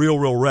updated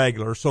real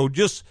regular. So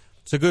just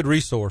it's a good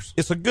resource.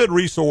 It's a good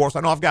resource. I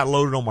know I've got it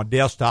loaded on my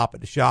desktop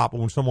at the shop, and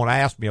when someone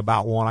asks me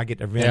about one, I get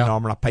their VIN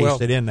number and I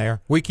paste it in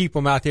there. We keep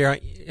them out there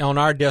on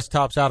our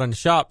desktops out in the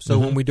shop, so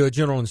when we do a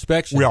general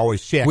inspection, we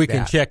always check we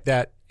can check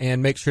that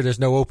and make sure there's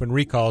no open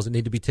recalls that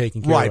need to be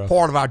taken care of. Right.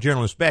 Part of our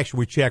general inspection,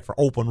 we check for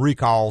open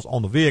recalls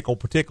on the vehicle,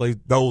 particularly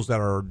those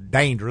that are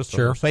dangerous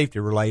or safety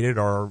related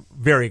or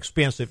very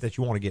expensive that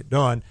you want to get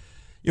done.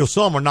 You know,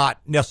 some are not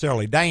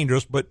necessarily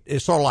dangerous, but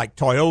it's sort of like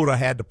Toyota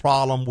had the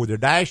problem with their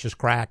dashes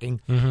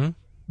cracking. Mm-hmm.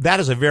 That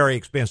is a very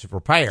expensive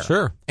repair.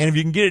 Sure. And if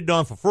you can get it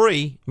done for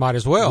free, might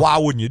as well. Why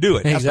wouldn't you do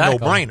it? That's exactly. a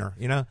no-brainer,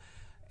 you know.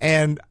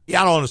 And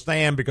I don't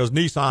understand because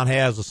Nissan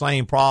has the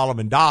same problem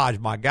and Dodge,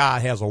 my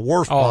God, has a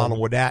worse problem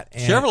with that.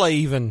 And Chevrolet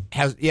even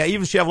has,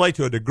 even Chevrolet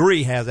to a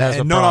degree has that,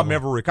 and none of them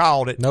ever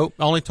recalled it. Nope,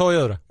 only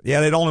Toyota.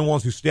 Yeah, they're the only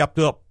ones who stepped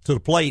up to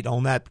the plate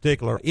on that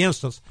particular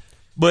instance.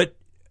 But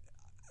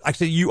like I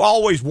said, you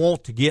always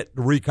want to get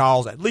the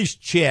recalls at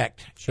least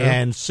checked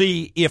and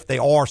see if they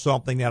are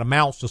something that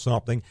amounts to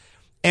something.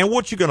 And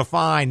what you're going to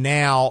find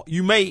now,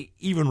 you may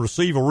even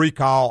receive a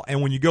recall,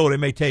 and when you go, they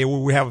may tell you,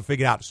 well, we haven't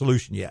figured out the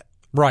solution yet.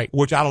 Right.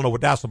 Which I don't know what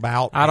that's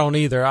about. I don't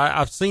either.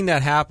 I've seen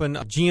that happen.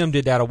 GM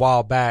did that a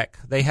while back.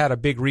 They had a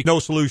big recall. No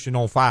solution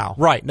on file.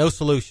 Right, no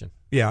solution.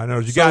 Yeah, I know.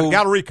 You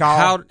got a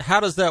recall.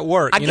 How does that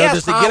work? Does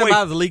it get them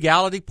out of the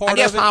legality part of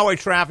it? I guess highway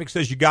traffic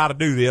says you got to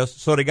do this,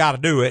 so they got to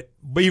do it.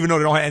 But even though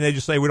they don't, and they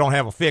just say we don't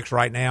have a fix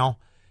right now,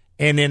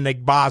 and then they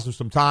buys them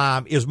some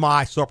time, is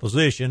my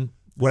supposition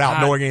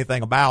without knowing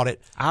anything about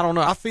it. I don't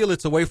know. I feel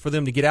it's a way for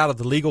them to get out of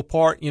the legal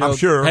part. I'm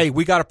sure. Hey,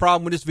 we got a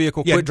problem with this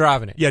vehicle. Quit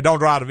driving it. Yeah, don't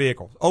drive the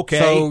vehicle.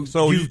 Okay.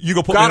 So you going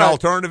to put me in an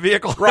alternative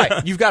vehicle?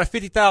 Right. You've got a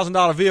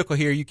 $50,000 vehicle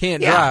here. You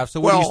can't drive. So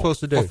what are you supposed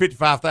to do? Well,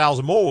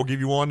 $55,000 more will give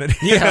you one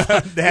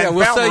that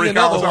we'll sell you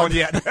another one. On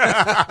yet.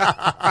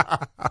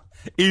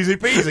 Easy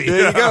peasy.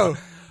 There you go.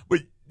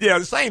 But yeah,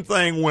 the same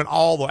thing when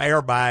all the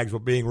airbags were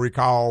being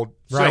recalled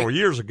several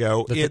years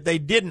ago. They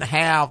didn't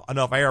have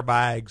enough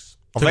airbags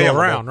to go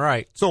around,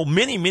 right. So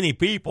many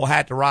people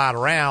had to ride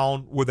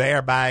around with the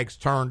airbags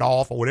turned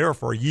off or whatever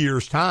for a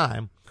year's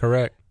time.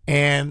 Correct.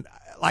 And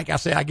like I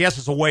said, I guess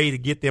it's a way to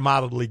get them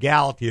out of the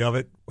legality of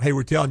it. Hey,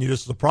 we're telling you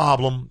this is a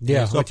problem.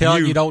 Yeah, we're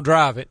telling you don't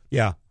drive it.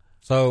 Yeah.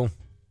 So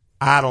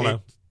I don't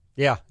know.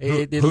 Yeah,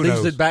 it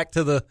leaves it back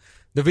to the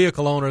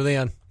vehicle owner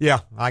then. Yeah,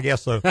 I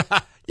guess so.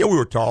 We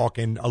were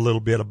talking a little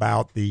bit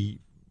about the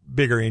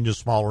bigger engines,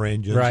 smaller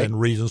engines, and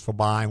reasons for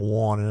buying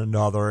one and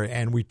another.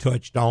 And we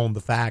touched on the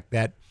fact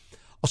that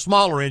a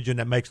smaller engine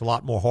that makes a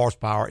lot more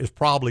horsepower is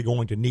probably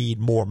going to need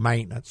more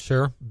maintenance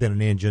than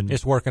an engine.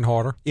 It's working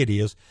harder. It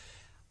is.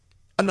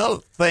 Another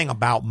thing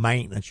about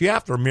maintenance, you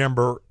have to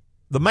remember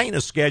the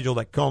maintenance schedule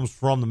that comes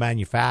from the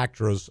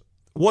manufacturers.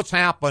 What's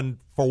happened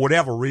for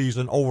whatever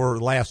reason over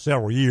the last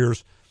several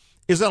years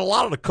is that a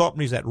lot of the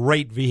companies that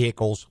rate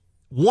vehicles,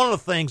 one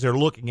of the things they're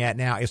looking at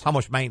now is how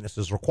much maintenance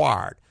is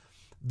required.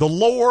 The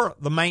lower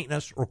the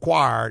maintenance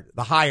required,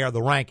 the higher the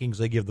rankings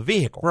they give the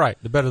vehicle. Right,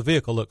 the better the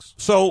vehicle looks.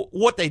 So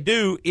what they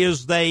do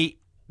is they're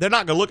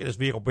not going to look at this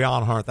vehicle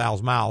beyond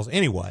 100,000 miles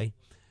anyway.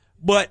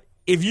 But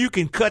if you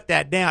can cut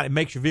that down, it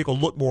makes your vehicle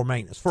look more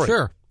maintenance free.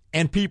 Sure.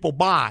 And people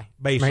buy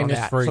based on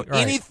that. Free, so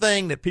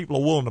anything that people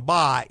are willing to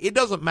buy, it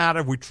doesn't matter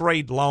if we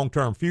trade the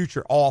long-term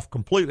future off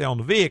completely on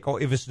the vehicle.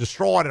 If it's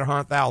destroyed at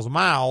 100,000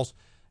 miles,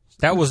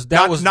 That was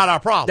not our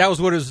problem. That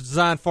was what it was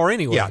designed for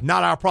anyway. Yeah,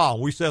 not our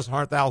problem. We says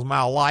 100,000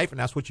 mile life, and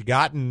that's what you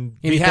got. And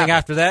anything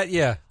after that,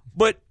 yeah.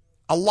 But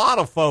a lot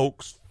of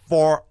folks,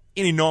 for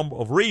any number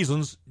of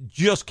reasons,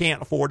 just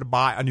can't afford to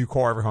buy a new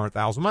car every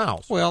 100,000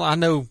 miles. Well, I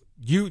know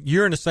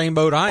you're in the same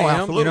boat I am.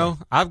 Absolutely. You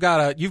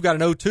know, you've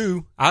got an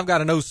 02, I've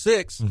got an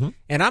 06,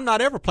 and I'm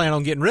not ever planning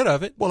on getting rid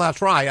of it. Well,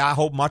 that's right. I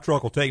hope my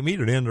truck will take me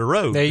to the end of the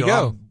road. There you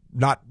go. I'm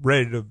not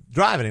ready to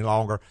drive any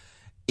longer.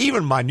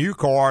 Even my new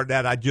car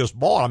that I just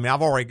bought, I mean,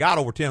 I've already got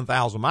over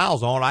 10,000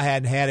 miles on it. I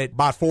hadn't had it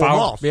about 4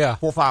 months. Yeah.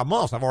 4 or 5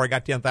 months. I've already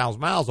got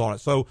 10,000 miles on it.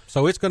 So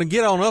it's going to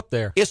get on up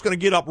there. It's going to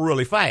get up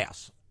really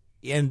fast.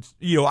 And,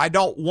 I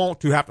don't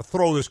want to have to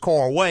throw this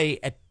car away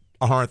at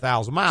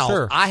 100,000 miles.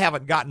 Sure. I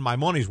haven't gotten my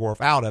money's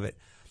worth out of it.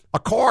 A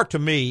car, to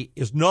me,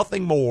 is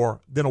nothing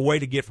more than a way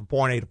to get from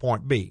point A to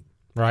point B.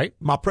 Right.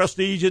 My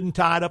prestige isn't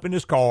tied up in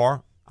this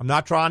car. I'm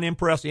not trying to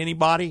impress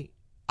anybody.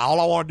 All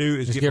I want to do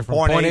is get from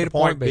point A to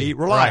point B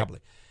reliably.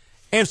 Right.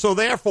 And so,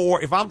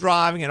 therefore, if I'm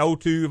driving an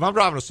 02, if I'm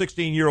driving a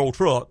 16-year-old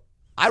truck,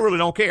 I really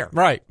don't care.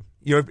 Right.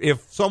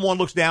 If someone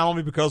looks down on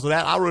me because of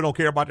that, I really don't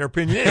care about their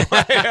opinion anyway. In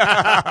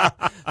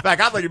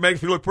fact, I think it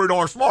makes me look pretty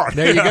darn smart.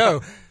 There you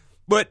go.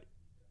 But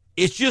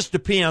it just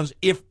depends.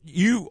 If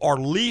you are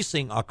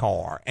leasing a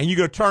car and you're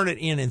going to turn it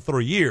in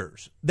 3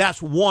 years,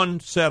 that's one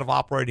set of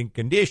operating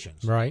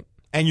conditions. Right.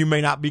 And you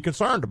may not be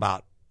concerned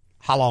about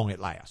how long it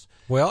lasts.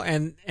 Well,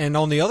 and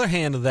on the other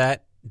hand of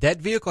that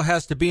vehicle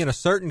has to be in a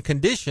certain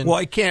condition. Well,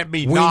 it can't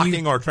be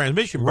knocking or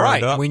transmission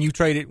burned up. When you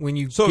trade it, when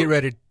you get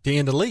ready to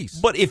end the lease.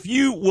 But if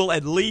you will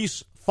at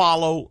least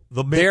follow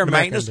the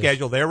maintenance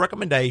schedule, their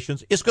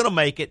recommendations, it's going to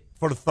make it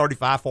for the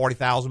 35,000,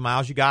 40,000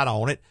 miles you got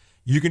on it.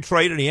 You can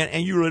trade it in,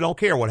 and you really don't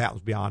care what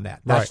happens beyond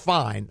that. That's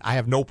fine. I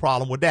have no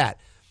problem with that.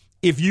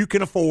 If you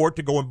can afford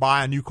to go and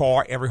buy a new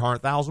car every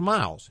 100,000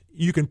 miles,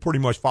 you can pretty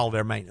much follow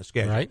their maintenance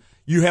schedule. Right.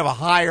 You have a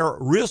higher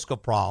risk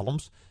of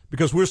problems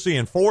because we're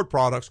seeing Ford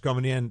products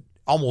coming in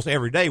almost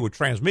every day with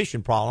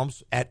transmission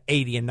problems at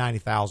 80 and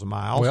 90,000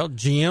 miles. Well,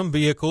 GM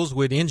vehicles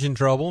with engine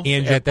trouble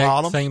at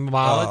that same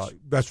mileage.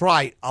 That's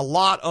right. A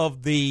lot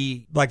of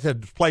the, like I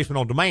said, displacement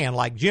on demand,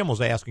 like Jim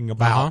was asking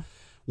about,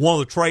 one of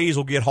the trays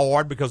will get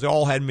hard because they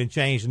all hadn't been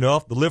changed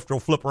enough. The lifter will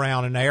flip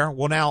around in there.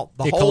 Well, now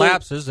it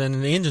collapses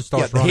and the engine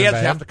starts running bad. The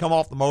heads bad. have to come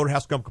off the motor,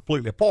 has to come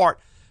completely apart.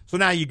 So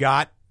now you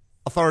got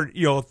a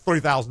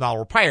 $30,000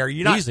 repair.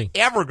 You're not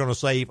ever going to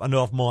save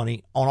enough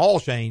money on all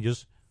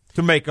changes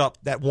to make up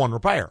that one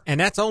repair. And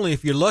that's only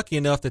if you're lucky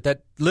enough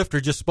that lifter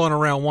just spun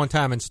around one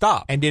time and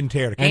stopped. And didn't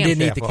tear the cam and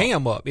didn't shaft eat the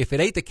cam up. If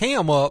it ate the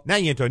cam up, now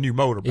you're into a new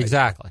motor, basically.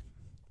 Exactly.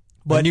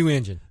 But a new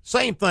engine.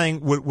 Same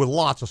thing with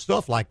lots of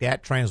stuff like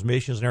that,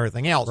 transmissions and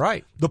everything else.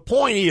 Right. The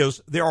point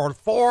is there are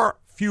far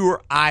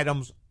fewer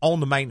items on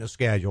the maintenance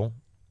schedule.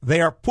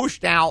 They are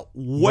pushed out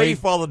way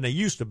further than they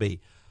used to be.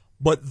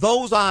 But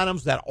those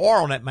items that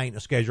are on that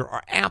maintenance schedule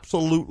are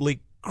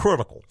absolutely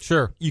critical.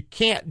 Sure. You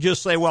can't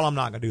just say, well, I'm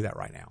not going to do that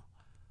right now.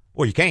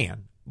 Well, you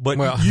can. But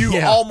you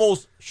yeah.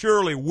 almost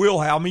surely will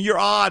have. I mean, your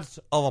odds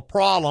of a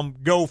problem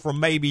go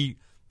from maybe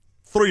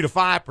 3 to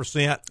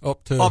 5%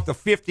 up to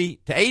 50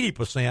 to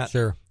 80%.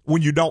 Sure.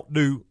 When you don't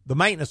do the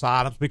maintenance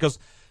items, because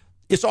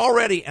it's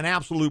already an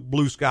absolute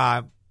blue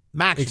sky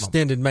maximum.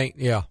 Extended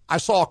maintenance, yeah. I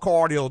saw a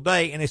car the other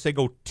day, and they say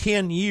go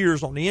 10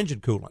 years on the engine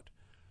coolant.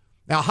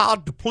 Now, how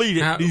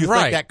depleted do you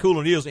think that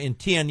coolant is in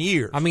 10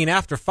 years? I mean,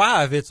 after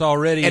 5, it's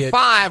already at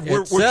 5.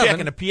 We're 7.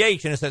 checking the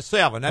pH, and it's at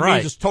 7. That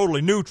means it's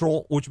totally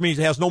neutral, which means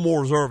it has no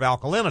more reserve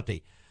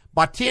alkalinity.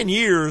 By 10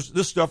 years,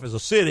 this stuff is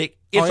acidic.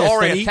 It's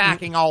already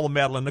attacking all the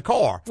metal in the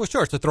car. Well,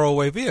 sure, it's a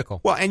throwaway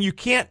vehicle. Well, and you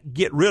can't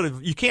get rid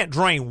of, you can't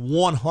drain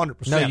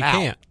 100% No, you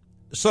can't.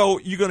 So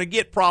you're going to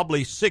get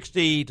probably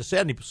 60 to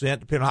 70%,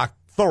 depending on how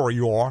thorough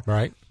you are.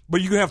 Right.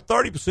 But you can have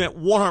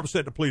 30%,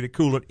 100% depleted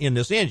coolant in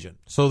this engine.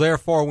 So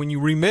therefore, when you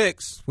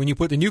remix, when you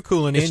put the new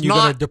coolant in, you're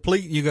going to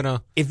deplete. You're going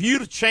to. If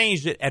you'd have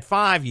changed it at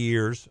 5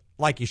 years,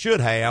 like you should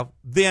have,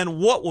 then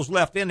what was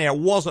left in there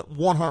wasn't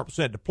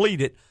 100%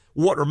 depleted.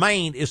 What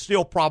remained is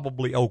still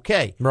probably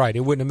okay. Right.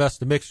 It wouldn't have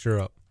messed the mixture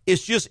up.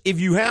 It's just if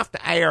you have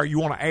to err, you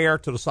want to err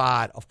to the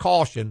side of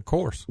caution. Of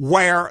course.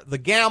 Where the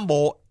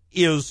gamble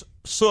is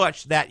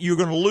such that you're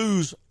going to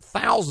lose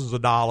thousands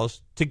of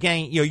dollars to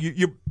gain. You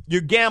know,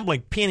 you're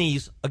gambling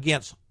pennies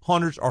against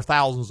hundreds or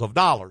thousands of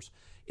dollars.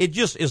 It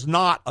just is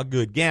not a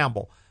good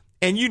gamble.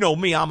 And you know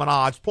me, I'm an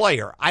odds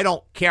player. I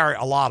don't carry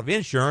a lot of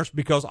insurance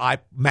because I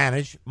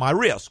manage my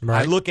risk.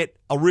 Right. I look at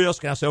a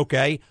risk and I say,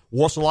 okay,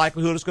 what's the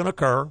likelihood it's going to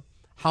occur?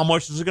 How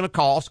much is it going to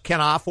cost? Can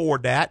I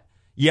afford that?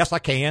 Yes, I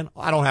can.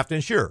 I don't have to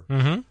insure.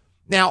 Mm-hmm.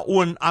 Now,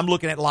 when I'm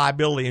looking at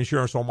liability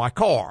insurance on my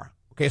car,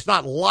 okay, it's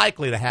not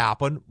likely to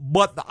happen,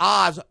 but the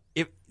odds,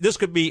 if this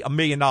could be $1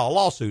 million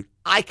lawsuit,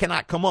 I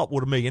cannot come up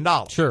with $1 million.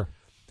 Sure.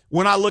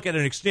 When I look at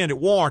an extended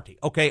warranty,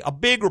 okay, a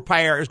big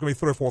repair is going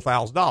to be $3,000 or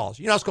 $4,000.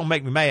 You know, it's going to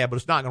make me mad, but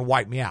it's not going to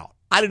wipe me out.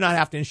 I do not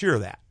have to insure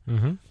that.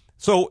 Mm-hmm.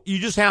 So you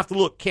just have to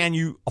look, can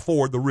you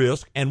afford the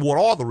risk, and what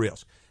are the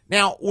risks?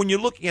 Now, when you're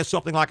looking at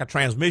something like a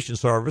transmission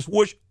service,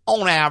 which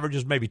on average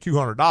is maybe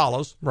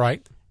 $200,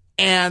 right,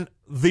 and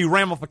the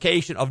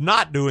ramification of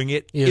not doing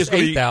it is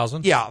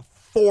 $8,000. Yeah,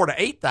 $4,000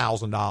 to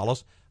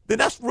 $8,000. Then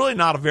that's really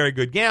not a very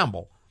good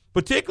gamble,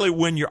 particularly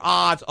when your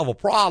odds of a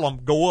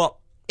problem go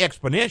up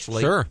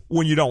exponentially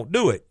when you don't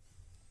do it.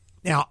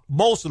 Now,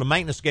 most of the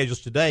maintenance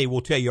schedules today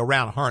will tell you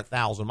around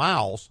 100,000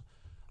 miles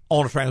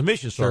on a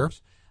transmission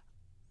service.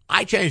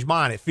 I changed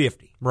mine at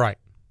 50. Right.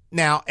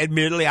 Now,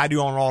 admittedly, I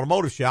do own an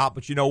automotive shop,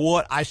 but you know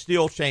what? I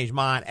still change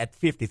mine at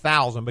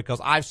 50,000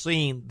 because I've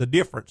seen the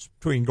difference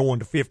between going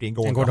to 50 and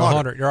going to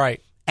 100. You're right.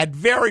 At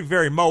very,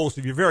 very most,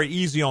 if you're very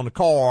easy on the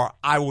car,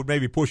 I would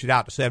maybe push it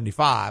out to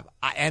 75.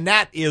 And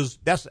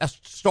that's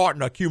starting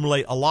to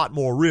accumulate a lot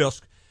more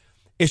risk.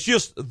 It's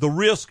just the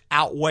risk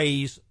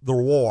outweighs the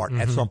reward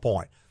at some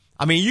point.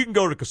 I mean, you can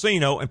go to the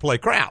casino and play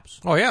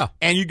craps. Oh, yeah.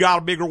 And you got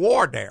a big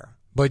reward there.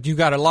 But you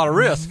got a lot of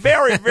risk.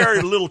 Very,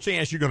 very little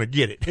chance you're going to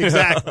get it.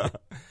 Exactly.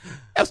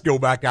 Let's go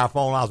back to our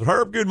phone lines with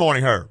Herb. Good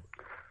morning, Herb.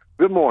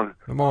 Good morning.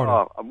 Good morning.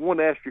 I want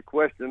to ask you a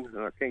question,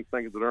 and I can't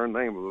think of the darn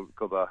name of it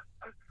because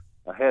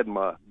I had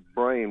my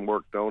brain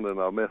worked on it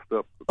and I messed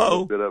up a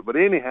little bit of it. But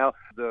anyhow,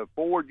 the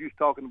Ford you was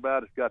talking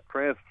about, it's got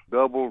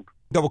double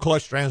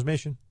clutch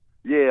transmission.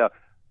 Yeah,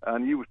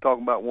 and you was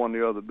talking about one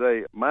the other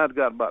day. Mine's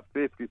got about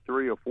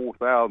 53 or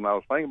 4,000. I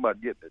was thinking about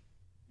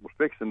was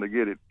fixing to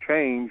get it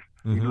changed.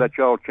 You let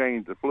y'all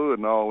change the fluid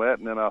and all that,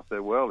 and then I said,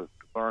 well, this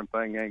darn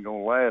thing ain't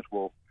gonna last.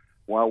 Well,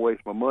 why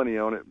waste my money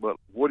on it? But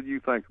what do you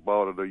think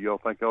about it? Do y'all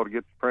think I ought to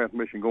get the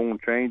transmission going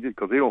and change it?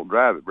 Because he don't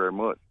drive it very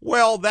much.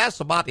 Well, that's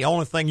about the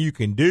only thing you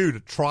can do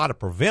to try to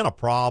prevent a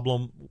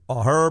problem,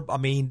 Herb. I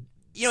mean,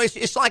 you know,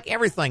 it's like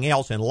everything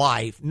else in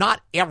life.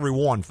 Not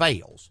everyone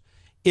fails.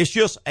 It's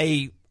just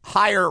a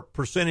higher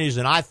percentage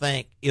than I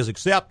think is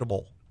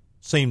acceptable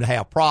seem to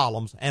have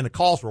problems, and the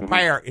cost of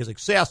repair is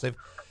excessive.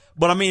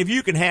 But, I mean, if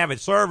you can have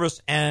it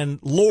serviced and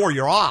lower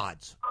your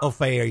odds of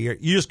failure,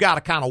 you just got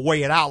to kind of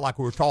weigh it out like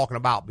we were talking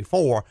about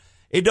before.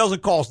 It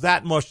doesn't cost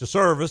that much to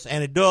service,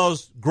 and it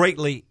does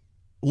greatly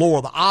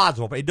lower the odds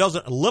of it. It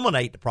doesn't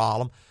eliminate the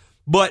problem.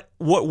 But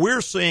what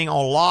we're seeing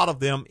on a lot of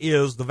them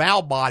is the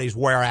valve bodies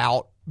wear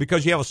out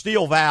because you have a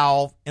steel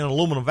valve and an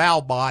aluminum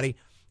valve body,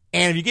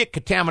 and if you get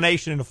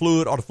contamination in the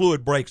fluid or the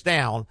fluid breaks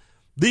down,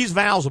 these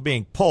valves are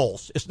being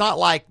pulsed. It's not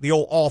like the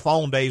old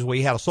off-on days where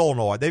you had a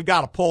solenoid. They've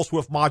got a pulse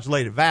width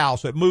modulated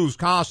valve, so it moves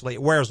constantly.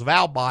 It wears the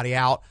valve body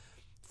out.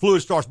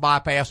 Fluid starts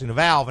bypassing the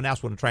valve, and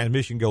that's when the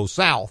transmission goes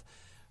south.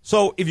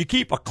 So if you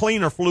keep a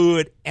cleaner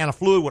fluid and a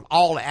fluid with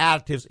all the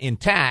additives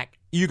intact,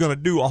 you're going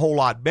to do a whole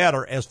lot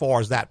better as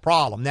far as that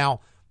problem.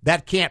 Now,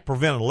 that can't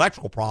prevent an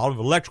electrical problem. If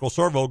an electrical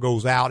servo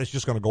goes out, it's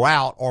just going to go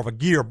out, or if a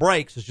gear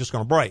breaks, it's just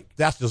going to break.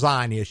 That's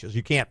design issues.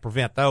 You can't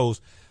prevent those.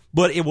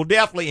 But it will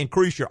definitely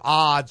increase your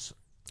odds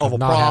of a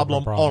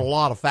problem on a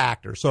lot of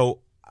factors.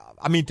 So,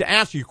 I mean, to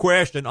answer your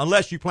question,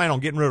 unless you plan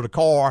on getting rid of the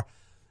car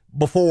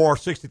before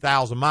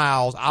 60,000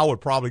 miles, I would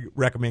probably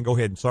recommend go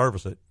ahead and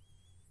service it.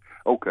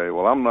 Okay,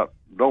 well,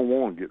 don't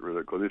want to get rid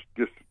of it because it's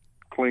just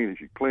clean as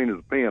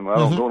a pin. I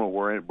don't go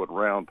nowhere in it but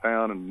around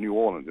town and New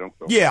Orleans. You know,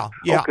 so. Yeah.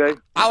 Okay.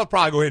 I would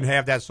probably go ahead and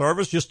have that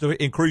service just to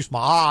increase my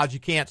odds. You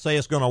can't say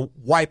it's going to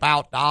wipe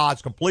out the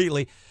odds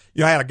completely.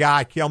 You know, I had a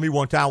guy tell me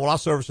one time, well, I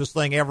service this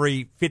thing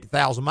every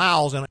 50,000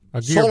 miles and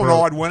a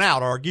solenoid went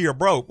out or a gear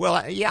broke.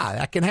 Well, yeah,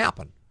 that can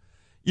happen.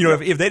 You know,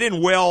 if they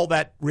didn't weld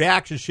that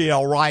reaction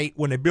shell right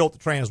when they built the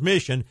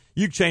transmission,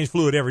 you can change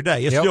fluid every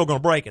day. It's still going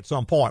to break at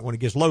some point when it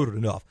gets loaded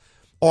enough.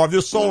 Or if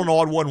this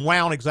solenoid wasn't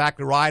wound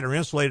exactly right or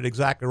insulated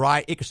exactly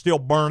right, it could still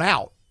burn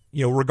out,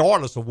 you know,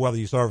 regardless of whether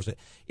you service it.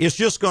 It's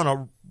just going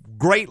to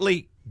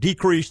greatly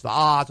decrease the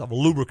odds of a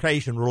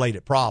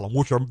lubrication-related problem,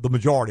 which are the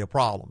majority of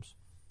problems.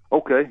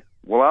 Okay.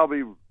 Well, I'll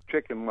be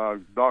checking my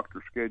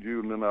doctor's schedule,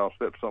 and then I'll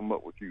set something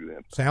up with you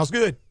then. Sounds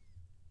good.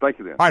 Thank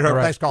you then. All right,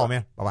 Herb. Thanks for calling,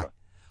 man. Bye-bye.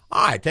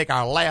 All right, take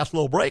our last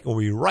little break. We'll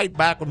be right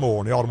back with more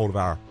on the Automotive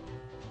Hour.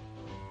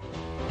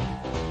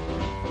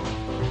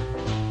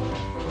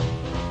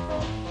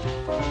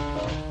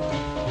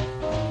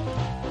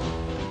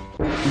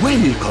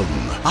 Welcome.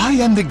 I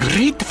am the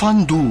Great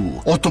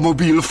Fondue,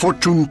 automobile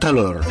fortune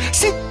teller.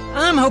 Sit.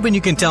 I'm hoping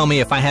you can tell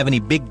me if I have any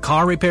big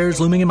car repairs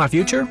looming in my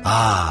future.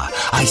 Ah,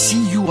 I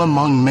see you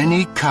among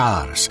many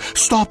cars,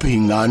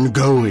 stopping and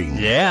going.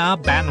 Yeah,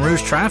 Baton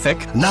Rouge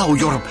traffic. Now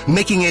you're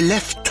making a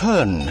left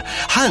turn.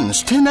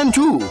 Hands 10 and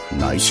 2.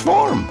 Nice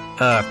form.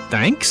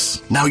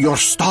 Thanks. Now you're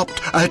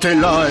stopped at a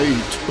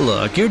light.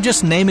 Look, you're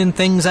just naming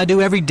things I do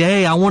every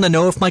day. I want to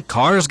know if my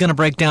car is going to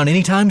break down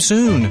anytime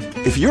soon.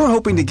 If you're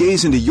hoping to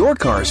gaze into your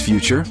car's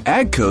future,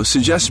 AGCO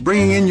suggests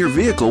bringing in your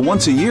vehicle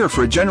once a year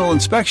for a general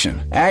inspection.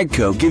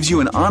 AGCO gives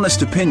you an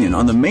honest opinion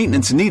on the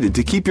maintenance needed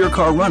to keep your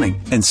car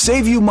running and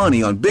save you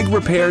money on big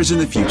repairs in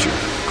the future.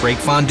 Great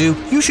Fondue,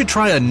 you should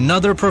try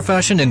another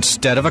profession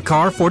instead of a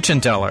car fortune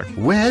teller.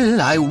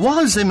 Well, I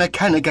was a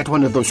mechanic at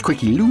one of those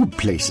quickie lube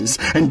places,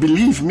 and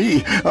believe me,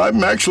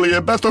 I'm actually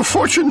a better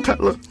fortune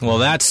teller. Well,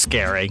 that's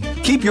scary.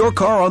 Keep your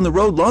car on the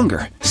road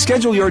longer.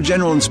 Schedule your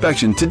general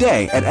inspection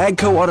today at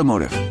AGCO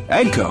Automotive.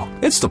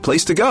 AGCO, it's the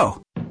place to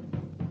go.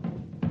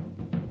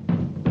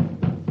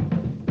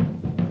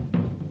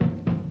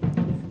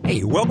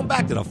 Hey, welcome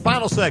back to the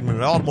final segment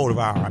of the Automotive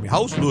Hour. I'm your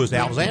host, Louis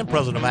Altazan,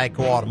 president of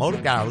AGCO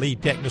Automotive. Got our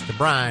lead tech, Mr.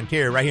 Brian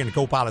Terry, right here in the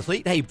co-pilot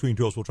seat. Hey, between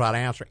two of us, we'll try to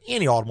answer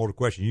any automotive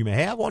question you may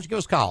have. Why don't you give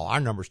us a call? Our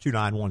number is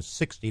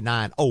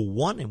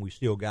 291-6901, and we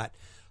still got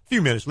a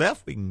few minutes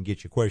left. We can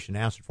get your question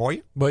answered for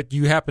you. But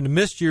you happen to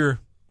miss your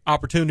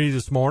opportunity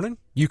this morning,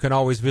 you can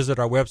always visit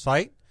our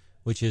website,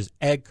 which is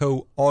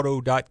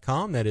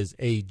agcoauto.com. That is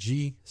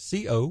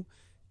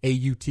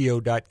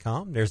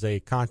AGCOAUTO.com. There's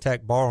a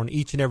contact bar on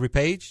each and every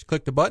page.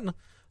 Click the button.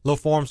 A little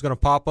form's going to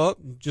pop up.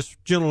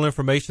 Just general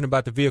information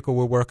about the vehicle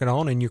we're working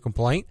on and your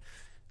complaint.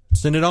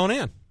 Send it on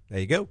in. There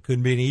you go.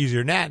 Couldn't be any easier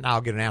than that, and I'll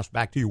get an answer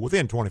back to you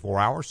within 24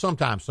 hours,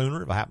 sometime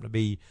sooner if I happen to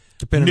be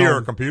near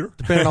a computer.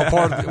 Depending on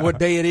part of what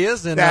day it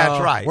is and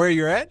That's right. Where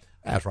you're at.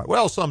 That's right.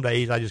 Well, some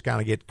days I just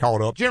kind of get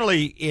caught up.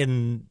 Generally,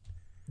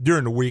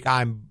 during the week,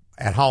 I'm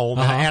at home,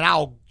 and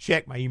I'll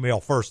check my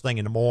email first thing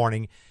in the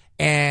morning,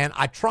 and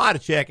I try to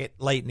check it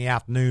late in the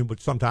afternoon, but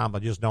sometimes I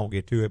just don't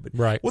get to it.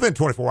 But within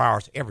 24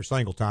 hours every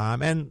single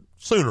time, and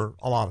sooner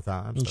a lot of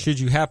times. And should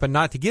you happen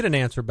not to get an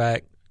answer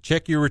back,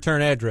 check your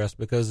return address,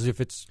 because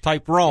if it's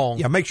typed wrong.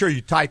 Yeah, make sure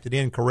you typed it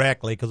in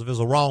correctly, because if there's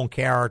a wrong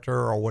character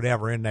or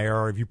whatever in there,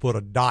 or if you put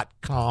a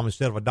 .com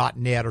instead of a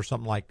 .net or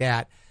something like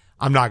that,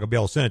 I'm not going to be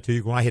able to send it to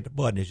you. When I hit the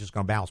button, it's just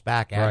going to bounce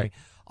back at me.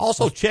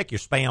 Also, check your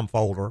spam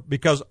folder,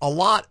 because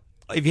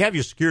if you have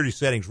your security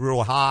settings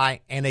real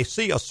high and they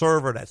see a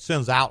server that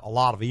sends out a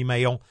lot of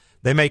email,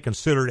 they may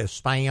consider it as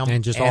spam.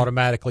 And just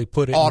automatically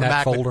put it in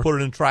that folder. Put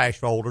it in the trash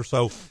folder.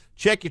 So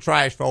check your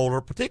trash folder,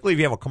 particularly if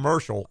you have a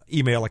commercial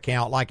email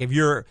account. Like if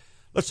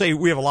let's say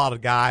we have a lot of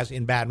guys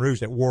in Baton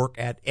Rouge that work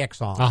at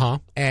Exxon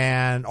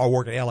or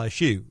work at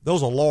LSU.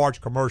 Those are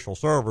large commercial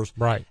servers.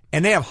 Right.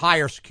 And they have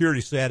higher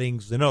security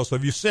settings than us. So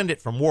if you send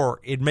it from work,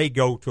 it may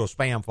go to a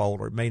spam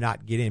folder. It may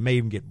not get in. It may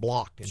even get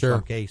blocked in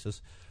some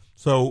cases.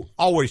 So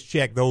always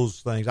check those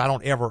things. I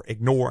don't ever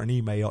ignore an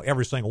email.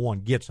 Every single one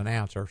gets an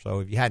answer.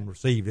 So if you hadn't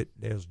received it,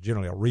 there's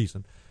generally a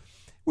reason.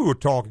 We were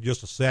talking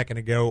just a second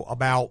ago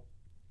about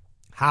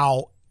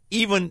how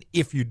even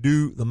if you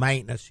do the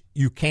maintenance,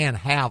 you can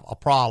have a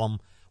problem.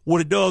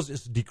 What it does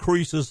is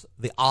decreases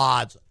the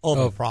odds of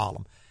the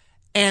problem.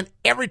 And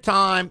every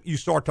time you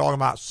start talking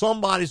about,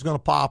 somebody's going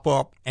to pop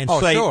up and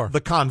say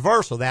the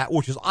converse of that,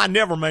 which is, I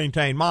never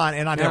maintained mine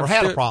and I never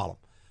had a problem.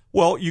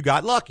 Well, you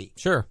got lucky.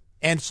 Sure.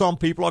 And some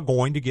people are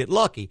going to get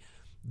lucky.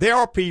 There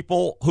are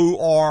people who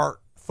are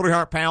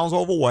 300 pounds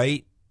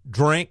overweight,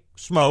 drink,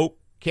 smoke,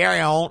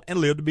 carry on, and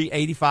live to be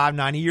 85,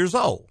 90 years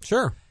old.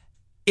 Sure.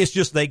 It's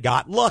just they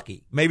got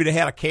lucky. Maybe they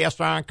had a cast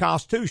iron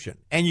constitution.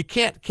 And you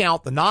can't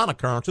count the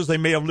non-occurrences. They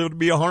may have lived to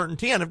be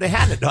 110 if they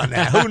hadn't done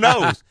that. Who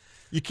knows?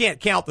 You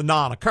can't count the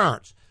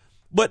non-occurrence.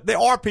 But there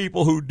are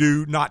people who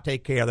do not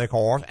take care of their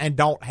cars and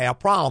don't have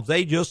problems.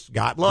 They just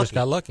got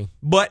lucky.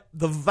 But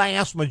the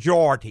vast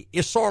majority,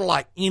 it's sort of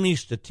like any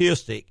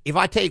statistic. If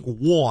I take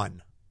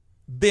one,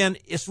 then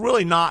it's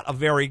really not a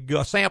very good.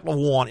 A sample of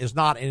one is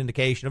not an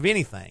indication of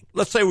anything.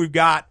 Let's say we've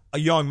got a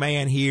young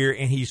man here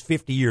and he's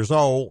 50 years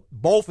old.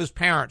 Both his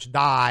parents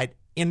died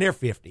in their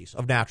 50s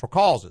of natural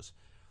causes.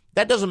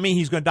 That doesn't mean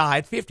he's going to die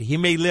at 50. He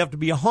may live to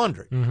be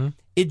 100.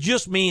 It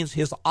just means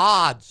his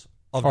odds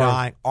of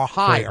dying are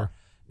higher. Greater.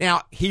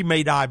 Now, he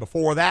may die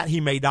before that. He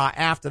may die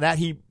after that.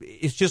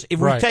 It's just, if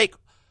we take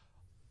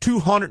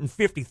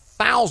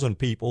 250,000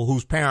 people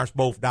whose parents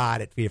both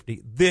died at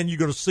 50, then you're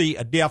going to see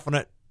a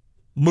definite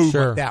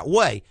movement that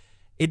way.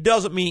 It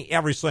doesn't mean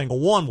every single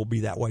one will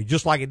be that way,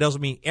 just like it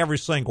doesn't mean every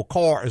single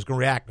car is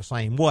going to react the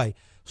same way.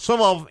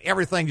 Some of them,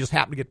 everything just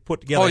happened to get put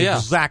together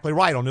exactly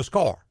right on this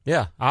car.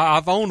 Yeah,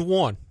 I've owned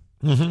one.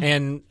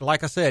 And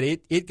like I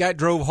said, it got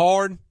drove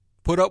hard.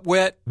 Put up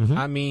wet.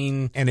 I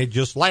mean, and it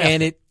just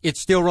lasted. And it's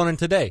still running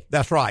today.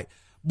 That's right.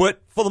 But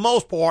for the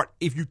most part,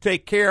 if you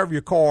take care of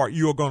your car,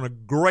 you are going to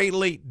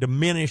greatly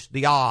diminish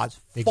the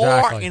odds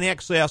far in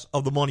excess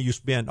of the money you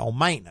spend on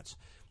maintenance.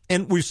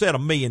 And we've said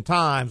 1,000,000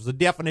 times, the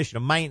definition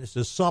of maintenance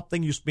is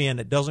something you spend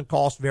that doesn't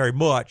cost very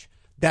much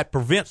that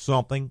prevents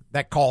something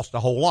that costs a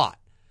whole lot.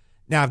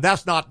 Now, if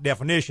that's not the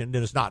definition,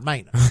 then it's not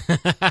maintenance.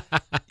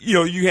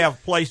 You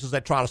have places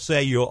that try to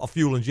sell you a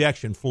fuel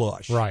injection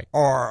flush,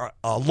 or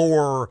a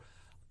lower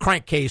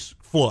crankcase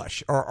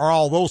flush, or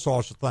all those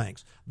sorts of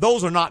things.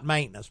 Those are not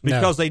maintenance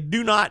because they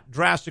do not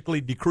drastically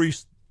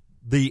decrease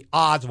the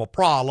odds of a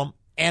problem,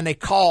 and they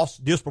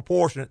cost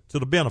disproportionate to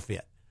the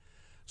benefit.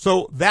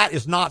 So that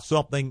is not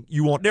something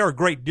you want. They're a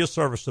great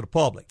disservice to the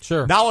public.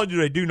 Sure. Not only do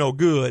they do no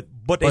good,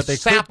 but they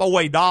sap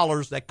away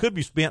dollars that could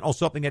be spent on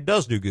something that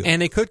does do good. And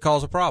they could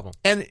cause a problem.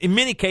 And in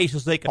many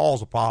cases, they can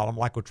cause a problem,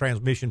 like with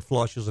transmission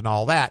flushes and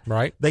all that.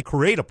 Right. They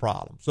create a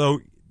problem.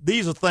 So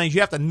these are things you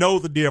have to know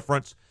the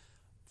difference,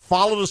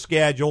 follow the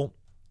schedule,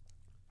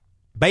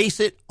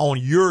 base it on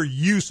your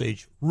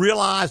usage.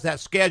 Realize that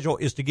schedule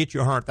is to get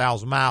you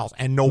 100,000 miles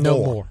and no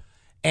more.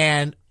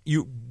 And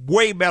you're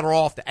way better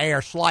off to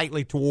err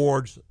slightly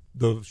towards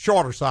the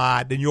shorter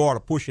side than you are to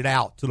push it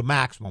out to the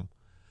maximum.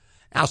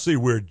 I see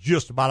we're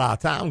just about out of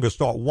time. I'm going to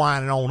start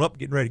winding on up,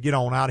 getting ready to get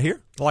on out of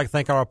here. I'd like to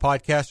thank our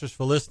podcasters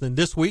for listening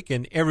this week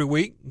and every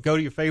week. Go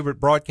to your favorite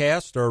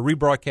broadcast or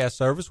rebroadcast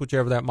service,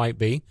 whichever that might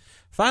be.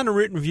 Find a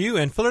written review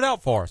and fill it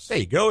out for us. There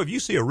you go. If you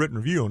see a written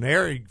review on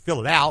there, you can fill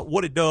it out.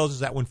 What it does is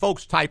that when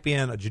folks type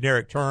in a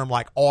generic term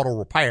like auto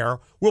repair,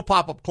 we'll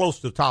pop up close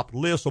to the top of the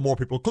list so more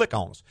people click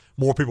on us.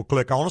 More people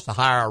click on us, the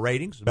higher our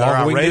ratings. The better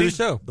our ratings,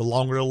 the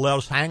longer it'll let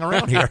us hang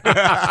around here.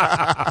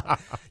 Yeah,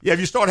 if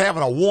you start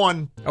having a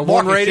one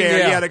rating,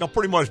 share, they're going to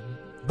pretty much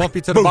bump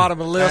you to the bottom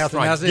of the list. That's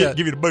right. That's it.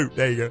 Give you the boot.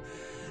 There you go.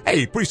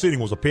 Hey, preceding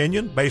was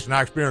opinion based on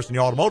our experience in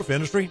the automotive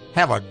industry.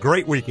 Have a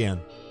great weekend.